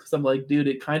like this because I'm like, dude,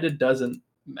 it kind of doesn't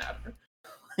matter.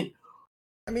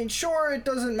 I mean, sure, it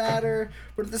doesn't matter,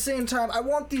 but at the same time, I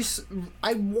want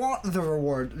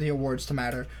the awards to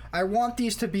matter. I want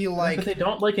these to be like... But they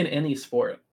don't, like, in any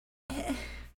sport. I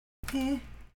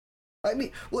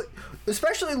mean,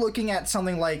 especially looking at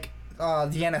something like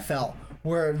the NFL,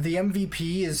 where the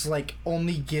MVP is, like,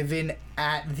 only given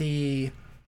at the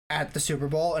Super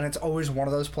Bowl, and it's always one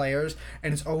of those players,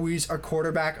 and it's always a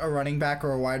quarterback, a running back,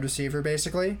 or a wide receiver,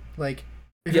 basically. Like...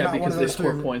 If you're not because they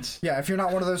score points. Yeah, if you're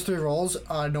not one of those three roles,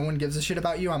 no one gives a shit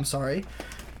about you. I'm sorry.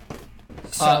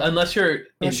 So, unless you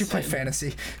play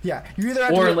fantasy. Yeah, you either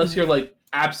have unless you're like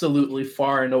absolutely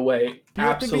far and away, You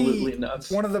have to be absolutely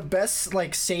nuts. one of the best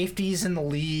like safeties in the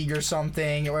league or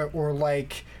something, or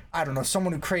like I don't know,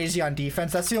 someone who crazy on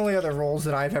defense. That's the only other roles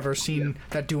that I've ever seen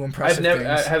that do impressive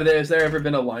things. Has there ever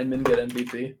been a lineman get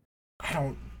MVP? I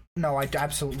don't. No, I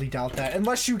absolutely doubt that.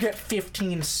 Unless you get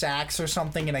 15 sacks or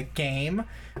something in a game,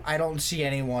 I don't see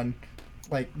anyone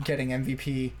like getting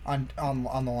MVP on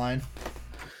the line.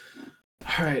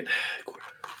 All right,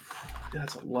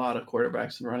 that's a lot of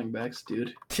quarterbacks and running backs,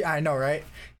 dude. Yeah, I know, right?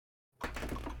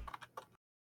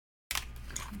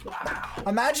 Wow.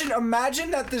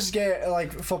 Imagine that this game,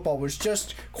 like football, was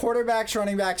just quarterbacks,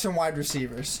 running backs, and wide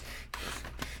receivers.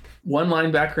 One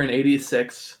linebacker in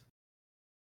 86.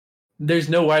 There's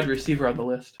no wide receiver on the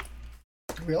list.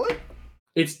 Really?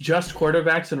 It's just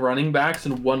quarterbacks and running backs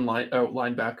and one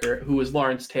linebacker, who is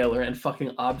Lawrence Taylor, and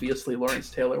fucking obviously Lawrence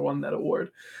Taylor won that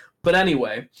award. But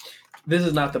anyway, this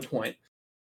is not the point.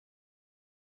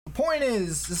 The point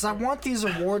is I want these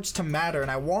awards to matter, and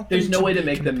I want them There's no way to be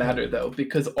make them matter, though,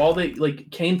 because all they,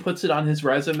 like, Kane puts it on his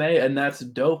resume, and that's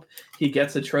dope. He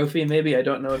gets a trophy, maybe. I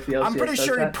don't know if the LCS I'm pretty does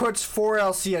sure that. He puts 4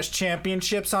 LCS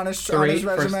championships on his First,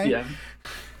 resume. yeah.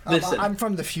 Listen. I'm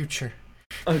from the future.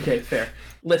 Okay, fair.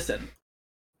 Listen,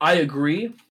 I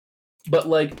agree, but,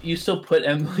 like, you still put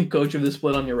Emily Coach of the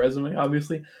Split on your resume,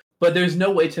 obviously, but there's no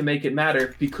way to make it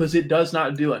matter because it does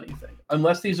not do anything.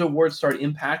 Unless these awards start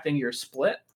impacting your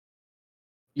split,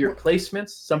 your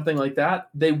placements, something like that,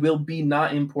 they will be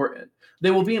not important. They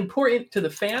will be important to the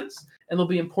fans, and they'll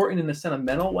be important in a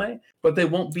sentimental way, but they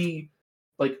won't be,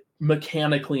 like,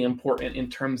 mechanically important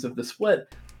in terms of the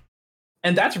split.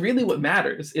 And that's really what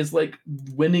matters, is, like,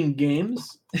 winning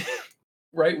games,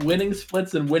 right? Winning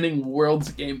splits and winning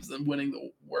Worlds games and winning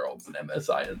the Worlds and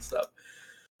MSI and stuff.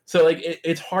 So, like,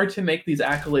 it's hard to make these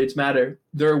accolades matter.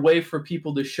 They're a way for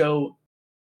people to show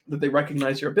that they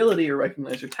recognize your ability or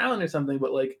recognize your talent or something,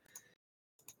 but, like,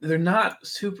 they're not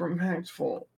super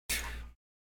impactful.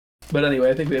 But anyway,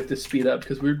 I think we have to speed up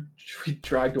because we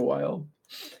dragged a while.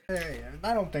 Yeah,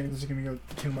 I don't think this is going to go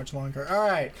too much longer. All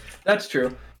right. That's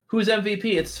true. Who's MVP?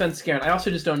 It's Svenskeren. I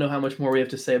also just don't know how much more we have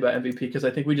to say about MVP because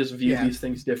I think we just view these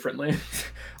things differently.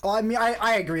 Well, I mean,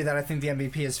 I agree that I think the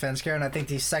MVP is Svenskeren. I think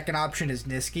the second option is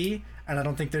Niski, and I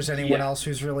don't think there's anyone else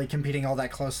who's really competing all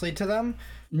that closely to them.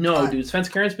 No, dude,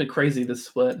 Svenskeren's been crazy this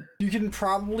split. You can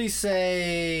probably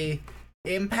say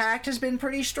Impact has been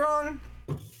pretty strong.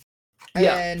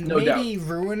 Yeah, and no maybe doubt.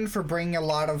 Ruin for bringing a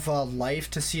lot of life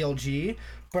to CLG,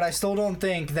 but I still don't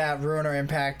think that Ruin or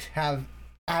Impact have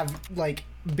like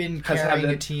been carrying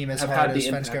a team as hard as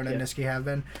Svenskeren and Niski have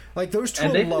been. Like those two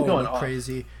alone are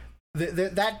crazy.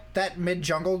 That mid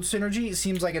jungle synergy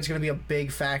seems like it's going to be a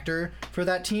big factor for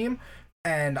that team,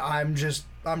 and I'm just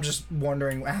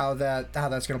wondering how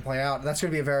that's going to play out. That's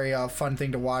going to be a very fun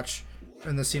thing to watch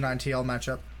in the C9TL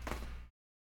matchup.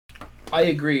 I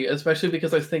agree, especially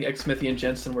because I think Xsmithy and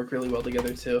Jensen work really well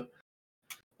together too.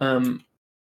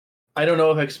 I don't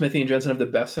know if Xsmithy and Jensen have the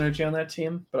best synergy on that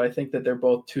team, but I think that they're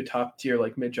both two top tier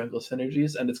like mid jungle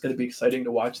synergies, and it's going to be exciting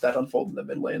to watch that unfold in the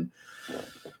mid lane.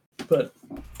 But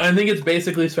I think it's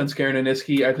basically Svenskeren and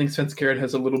Niski. I think Svenskeren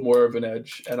has a little more of an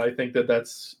edge, and I think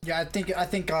that's I think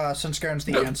Svenskeren's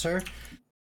the answer.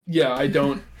 Yeah, I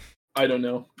don't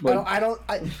know. Like,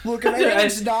 Look, if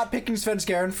anyone's not picking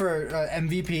Svenskeren for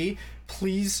MVP,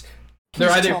 please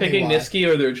they're either picking Niski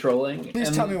or they're trolling. Please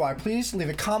tell me why. Please leave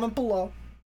a comment below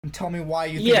and tell me why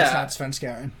you think it's not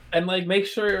Svenskeren. And like, make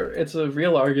sure it's a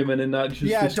real argument and not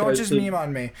just don't just meme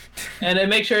on me. And then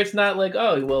make sure it's not like,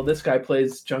 oh well, this guy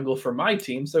plays jungle for my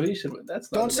team, so he should win. That's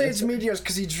not. Don't say it's Meteors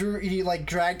because he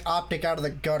dragged Optic out of the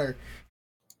gutter.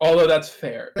 Although that's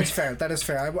fair. That's fair. That is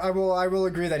fair. I will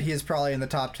agree that he is probably in the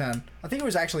top 10. I think it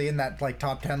was actually in that like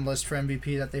top 10 list for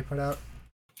MVP that they put out.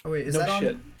 Oh wait, is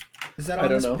that on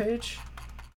this page?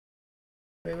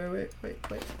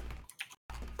 Wait.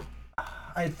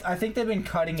 I think they've been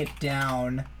cutting it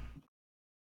down.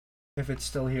 If it's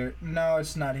still here. No,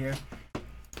 it's not here.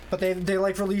 But they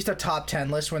like released a top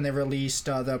 10 list when they released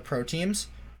the pro teams.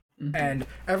 Mm-hmm. And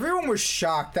everyone was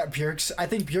shocked that I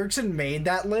think Bjergsen made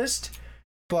that list,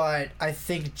 but I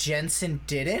think Jensen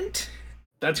didn't.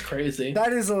 That's crazy.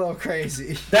 That is a little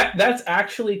crazy. That's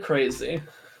actually crazy.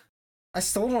 I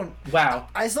still don't. Wow.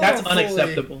 That's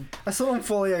unacceptable. I still don't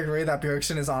fully agree that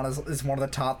Bjergsen is one of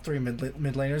the top 3 mid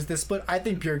laners this split. I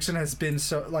think Bjergsen has been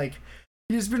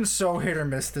he's been so hit or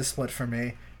miss this split for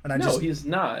me, and he's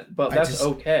not. But that's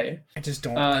okay. I just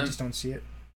don't see it.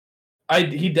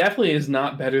 He definitely is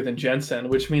not better than Jensen,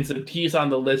 which means that if he's on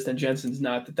the list and Jensen's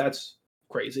not, that's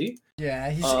crazy.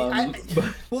 Yeah,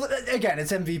 But, well, again,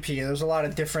 it's MVP. There's a lot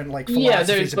of different like yeah,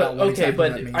 philosophies about what exactly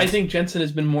that means. I think Jensen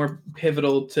has been more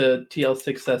pivotal to TL's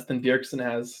success than Bjergsen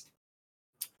has.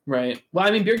 Right. Well,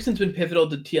 I mean, Bjergsen's been pivotal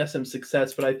to TSM's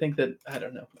success, but I think that I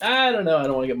don't know. I don't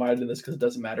want to get mired in this because it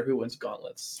doesn't matter who wins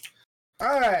gauntlets.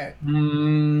 All right.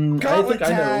 Gauntlet time.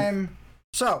 I know.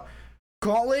 So,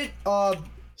 Gauntlet.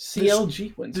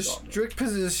 CLG wins. The Gauntlet. strict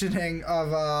positioning of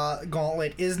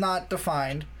Gauntlet is not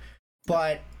defined,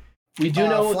 but we do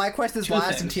know FlyQuest is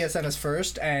last things. and TSM is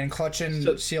first, and Clutch and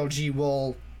CLG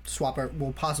will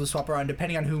possibly swap around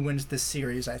depending on who wins this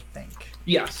series, I think.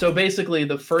 Yeah, so basically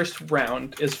the first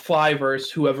round is Fly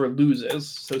versus whoever loses,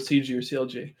 so CG or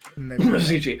CLG.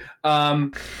 CG.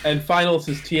 And finals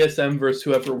is TSM versus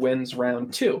whoever wins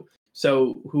round 2.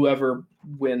 So whoever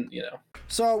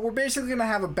So we're basically going to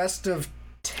have a best of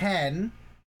 10.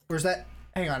 Or is that...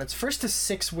 Hang on, it's first to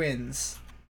 6 wins.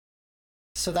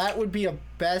 So that would be a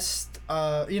best...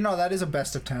 that is a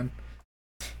best of 10.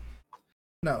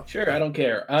 No. Sure, I don't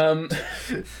care.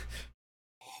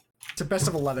 It's a best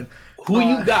of 11. Who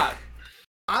you got?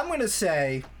 I'm gonna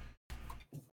say.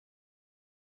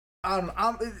 I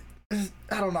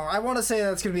don't know. I want to say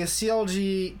that's gonna be a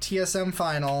CLG TSM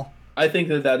final. I think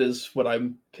that is what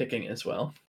I'm picking as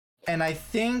well. And I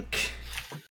think,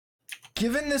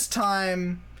 given this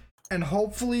time, and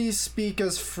hopefully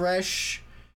Spica's fresh,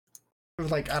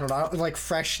 like I don't know, like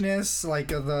freshness,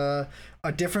 like a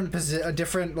different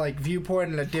viewpoint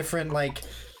and a different a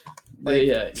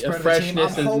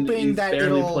freshness. I'm hoping that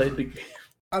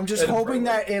I'm just hoping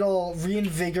that it'll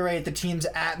reinvigorate the team's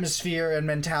atmosphere and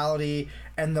mentality,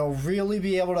 and they'll really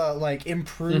be able to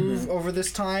improve over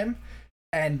this time,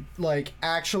 and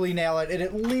actually nail it, and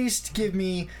at least give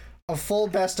me a full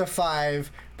best of 5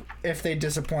 if they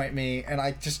disappoint me. And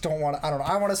I just don't want to. I don't know.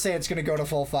 I want to say it's going to go to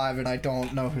full 5, and I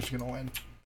don't know who's going to win.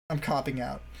 I'm copping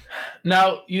out.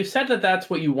 Now, you said that that's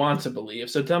what you want to believe,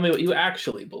 so tell me what you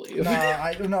actually believe.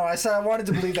 I said I wanted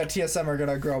to believe that TSM are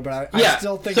gonna grow, but I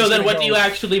still think. So then, what do you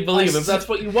actually believe? If that's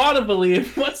what you want to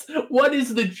believe, what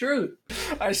is the truth?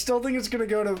 I still think it's gonna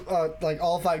go to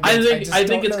all 5 games. I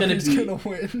think it's gonna be. Gonna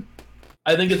win.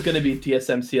 I think it's gonna be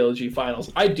TSM CLG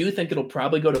finals. I do think it'll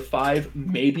probably go to 5,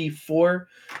 maybe 4,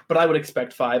 but I would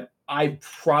expect 5. I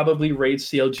probably rate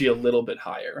CLG a little bit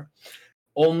higher,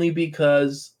 only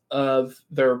because of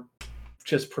their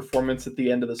just performance at the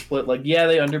end of the split.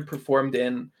 They underperformed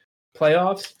in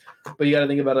playoffs, but you got to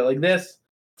think about it like this.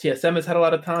 TSM has had a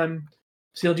lot of time.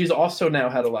 CLG's also now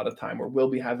had a lot of time, or will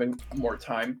be having more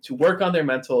time to work on their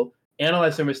mental,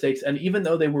 analyze their mistakes, and even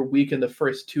though they were weak in the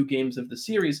first 2 games of the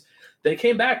series, they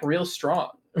came back real strong,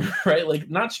 right?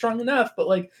 Not strong enough,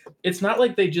 but it's not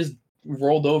like they just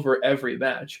rolled over every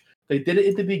match. They did it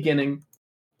at the beginning.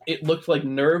 It looked like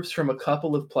nerves from a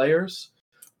couple of players.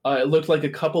 It looked like a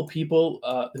couple people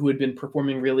who had been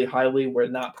performing really highly were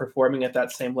not performing at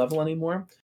that same level anymore.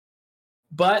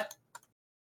 But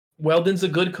Weldon's a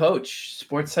good coach.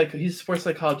 He's a sports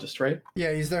psychologist, right?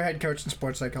 Yeah, he's their head coach and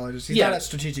sports psychologist. He's not a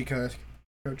strategic coach.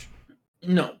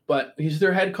 No, but he's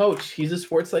their head coach. He's a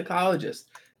sports psychologist.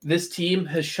 This team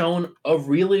has shown a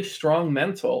really strong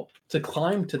mental to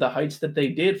climb to the heights that they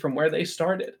did from where they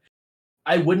started.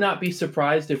 I would not be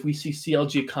surprised if we see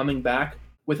CLG coming back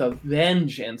with a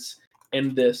vengeance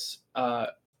in this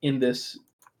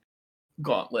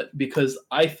gauntlet, because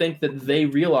I think that they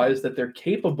realize that they're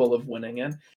capable of winning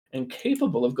it and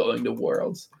capable of going to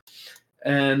Worlds.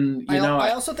 And I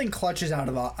also think Clutch is out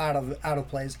of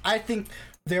place. I think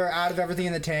they're out of everything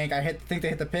in the tank. I think they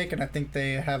hit the pick, and I think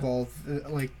they have all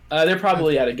they're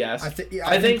probably out of gas. I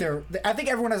think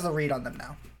everyone has the read on them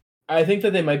now. I think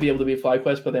that they might be able to beat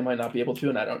FlyQuest, but they might not be able to,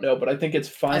 and I don't know. But I think it's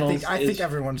finals. I think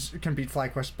everyone can beat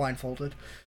FlyQuest blindfolded.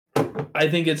 I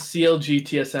think it's CLG,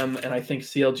 TSM, and I think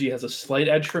CLG has a slight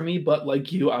edge for me, but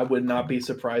like you, I would not be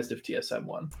surprised if TSM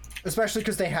won. Especially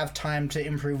because they have time to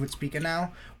improve with Spica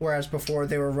now, whereas before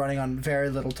they were running on very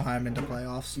little time into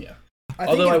playoffs. Yeah.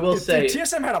 Although I will say, if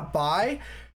TSM had a bye,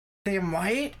 they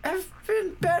might have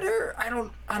been better. I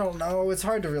don't know. It's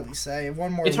hard to really say.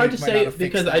 It's hard to say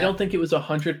because I don't think it was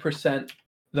 100%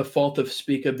 the fault of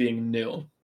Spica being new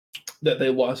that they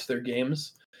lost their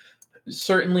games.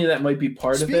 Certainly that might be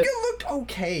part of it. Spica looked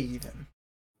okay even.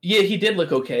 Yeah, he did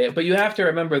look okay, but you have to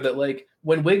remember that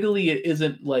when Wiggly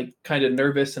isn't kind of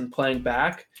nervous and playing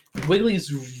back, Wiggly's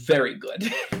very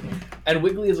good. And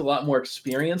Wiggly is a lot more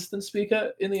experienced than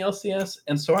Spica in the LCS,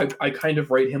 and so I kind of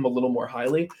rate him a little more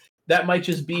highly. That might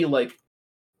just be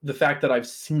the fact that I've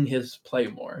seen his play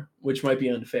more, which might be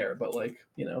unfair, but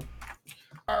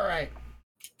All right.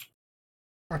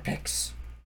 Our picks.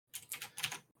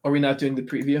 Are we not doing the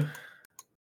preview?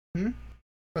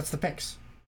 What's the picks?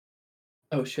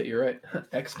 Oh shit, you're right.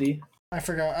 XD. I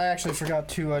actually forgot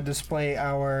to display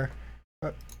our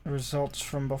results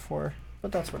from before,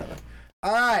 but that's whatever.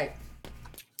 All right.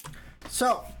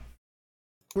 So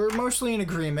we're mostly in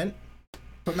agreement,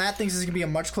 but Matt thinks this is gonna be a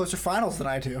much closer finals than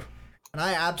I do, and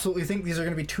I absolutely think these are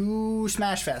gonna be two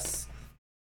smash fests.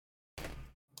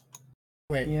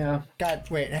 Wait. Yeah. God.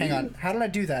 Wait. Hang on. How did I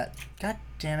do that? God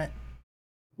damn it.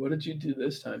 What did you do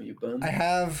this time, you bum? I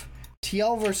have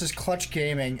TL versus Clutch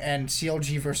Gaming and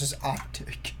CLG versus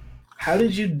Optic. How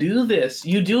did you do this?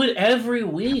 You do it every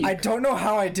week. I don't know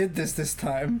how I did this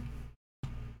time.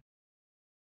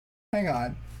 Hang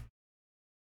on.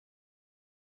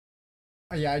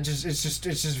 Yeah, it's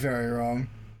just very wrong.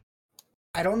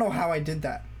 I don't know how I did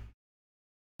that.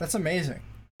 That's amazing.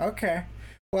 Okay.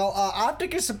 Well,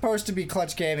 Optic is supposed to be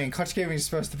Clutch Gaming. Clutch Gaming is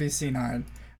supposed to be C9.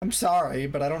 I'm sorry,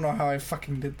 but I don't know how I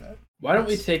fucking did that. Why don't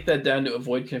we take that down to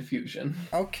avoid confusion?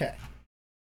 Okay.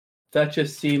 That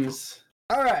just seems...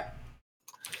 Alright.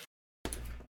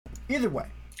 Either way.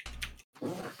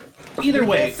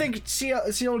 I think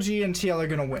CLG and TL are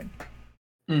gonna win.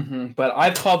 Mm-hmm. But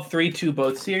I've called 3-2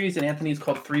 both series, and Anthony's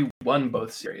called 3-1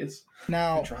 both series.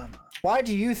 Now, why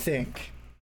do you think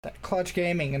that Clutch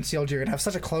Gaming and CLG are gonna have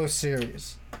such a close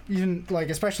series? Even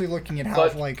especially looking at how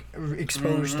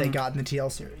exposed they got in the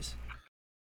TL series.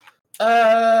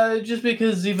 Just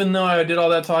because even though I did all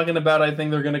that talking about, I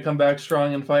think they're gonna come back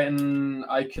strong and fight, and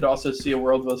I could also see a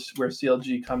world where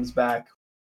CLG comes back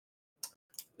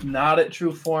not at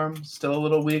true form, still a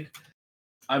little weak.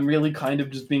 I'm really kind of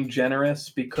just being generous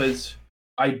because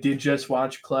I did just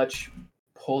watch Clutch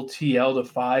pull TL to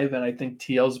 5, and I think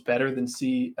TL's better than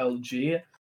CLG.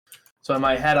 So in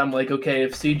my head, I'm like, okay,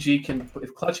 if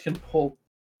Clutch can pull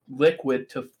Liquid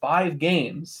to 5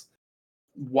 games,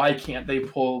 why can't they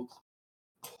pull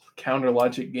Counter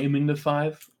Logic Gaming to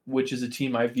 5, which is a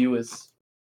team I view as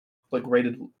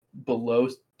rated below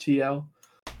TL.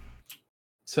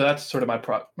 So that's sort of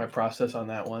my process on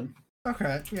that one.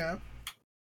 Okay, yeah.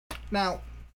 Now,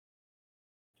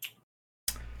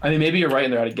 I mean, maybe you're right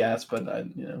and they're out of gas, but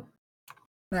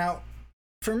Now,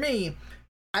 for me,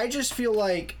 I just feel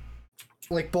like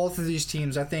both of these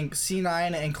teams, I think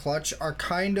C9 and Clutch are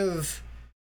kind of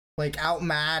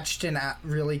outmatched and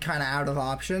really kind of out of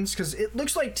options, because it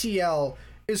looks like TL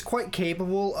is quite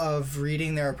capable of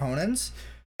reading their opponents,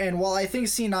 and while I think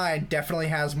C9 definitely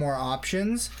has more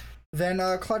options than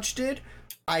Clutch did,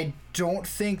 I don't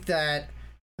think that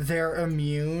they're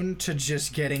immune to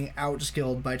just getting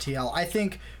outskilled by TL. I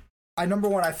think number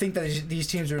one, I think that these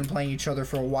teams have been playing each other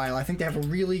for a while. I think they have a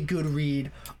really good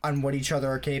read on what each other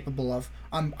are capable of.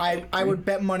 I would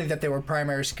bet money that they were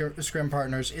primary scrim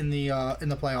partners in the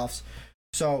playoffs.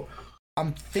 So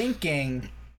I'm thinking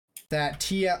that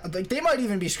TL, they might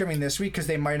even be scrimming this week because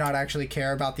they might not actually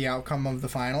care about the outcome of the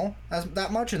final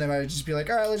that much, and they might just be like,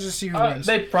 all right, let's just see who wins.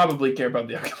 They probably care about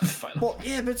the outcome of the final. Well,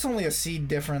 yeah, but it's only a seed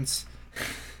difference.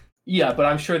 Yeah, but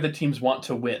I'm sure the teams want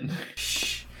to win.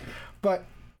 But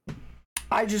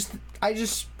I just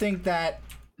think that.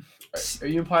 Are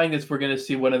you implying that we're going to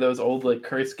see one of those old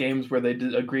curse games where they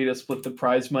agree to split the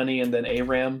prize money and then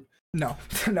ARAM? No,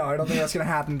 I don't think that's going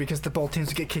to happen because the both teams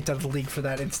would get kicked out of the league for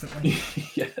that instantly.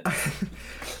 Yeah.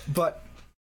 But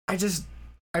I just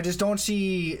don't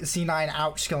see C9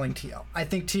 outskilling TL. I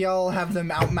think TL have them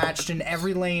outmatched in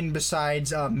every lane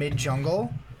besides mid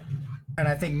jungle. And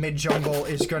I think mid jungle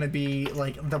is going to be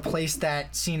the place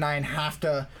that C9 have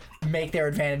to make their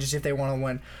advantages if they want to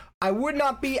win. I would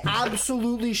not be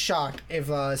absolutely shocked if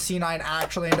C9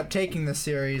 actually end up taking this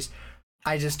series.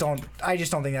 I just don't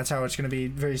think that's how it's going to be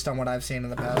based on what I've seen in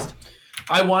the past.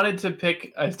 I wanted to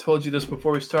pick, I told you this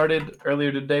before we started.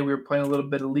 Earlier today, we were playing a little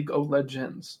bit of League of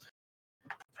Legends.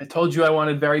 I told you I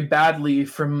wanted very badly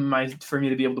for me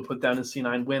to be able to put down a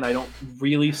C9 win. I don't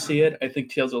really see it. I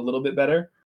think TL's a little bit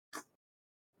better.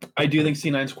 I do think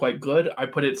C9's quite good. I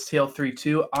put it TL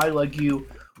 3-2. I, like you,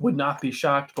 would not be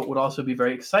shocked, but would also be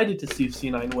very excited to see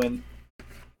C9 win.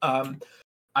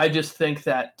 I just think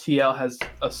that TL has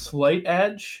a slight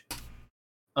edge.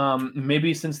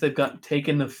 Maybe since they've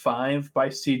taken the 5 by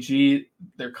CG,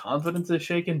 their confidence is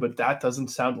shaken, but that doesn't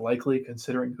sound likely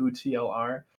considering who TL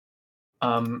are.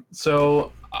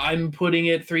 So I'm putting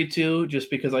it 3-2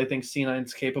 just because I think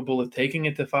C9's capable of taking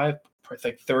it to 5. I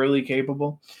think thoroughly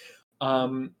capable.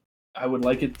 I would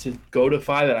like it to go to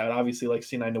 5, and I would obviously like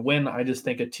C9 to win. I just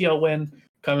think a TL win,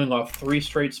 coming off 3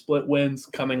 straight split wins,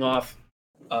 coming off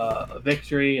a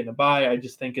victory and a bye, I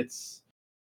just think it's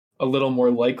a little more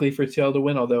likely for TL to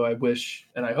win, although I wish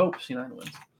and I hope C9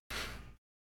 wins. Does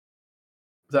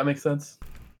that make sense?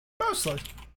 Mostly.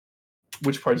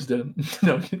 Which parts didn't?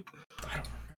 No. You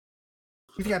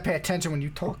think I pay attention when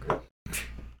you talk?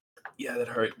 Yeah, that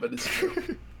hurt, but it's true.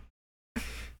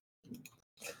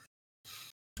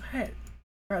 Alright,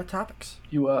 we're out of topics.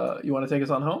 You want to take us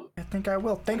on home? I think I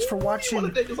will. Thanks for watching. You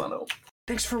want to take us on home?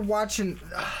 Thanks for watching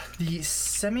the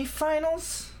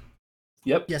semifinals.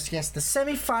 Yep. Yes, the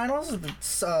semifinals of the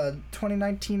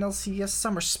 2019 LCS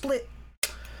Summer Split.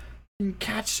 You can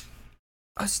catch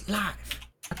us live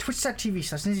at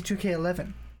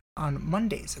twitch.tv/Ninja2K11 on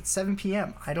Mondays at 7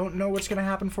 p.m. I don't know what's going to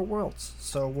happen for Worlds,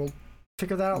 so we'll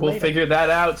figure that out later. We'll figure that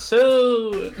out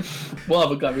soon. We'll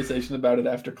have a conversation about it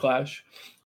after Clash.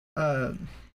 Catch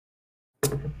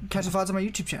the VODs on my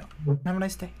YouTube channel. Have a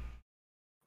nice day.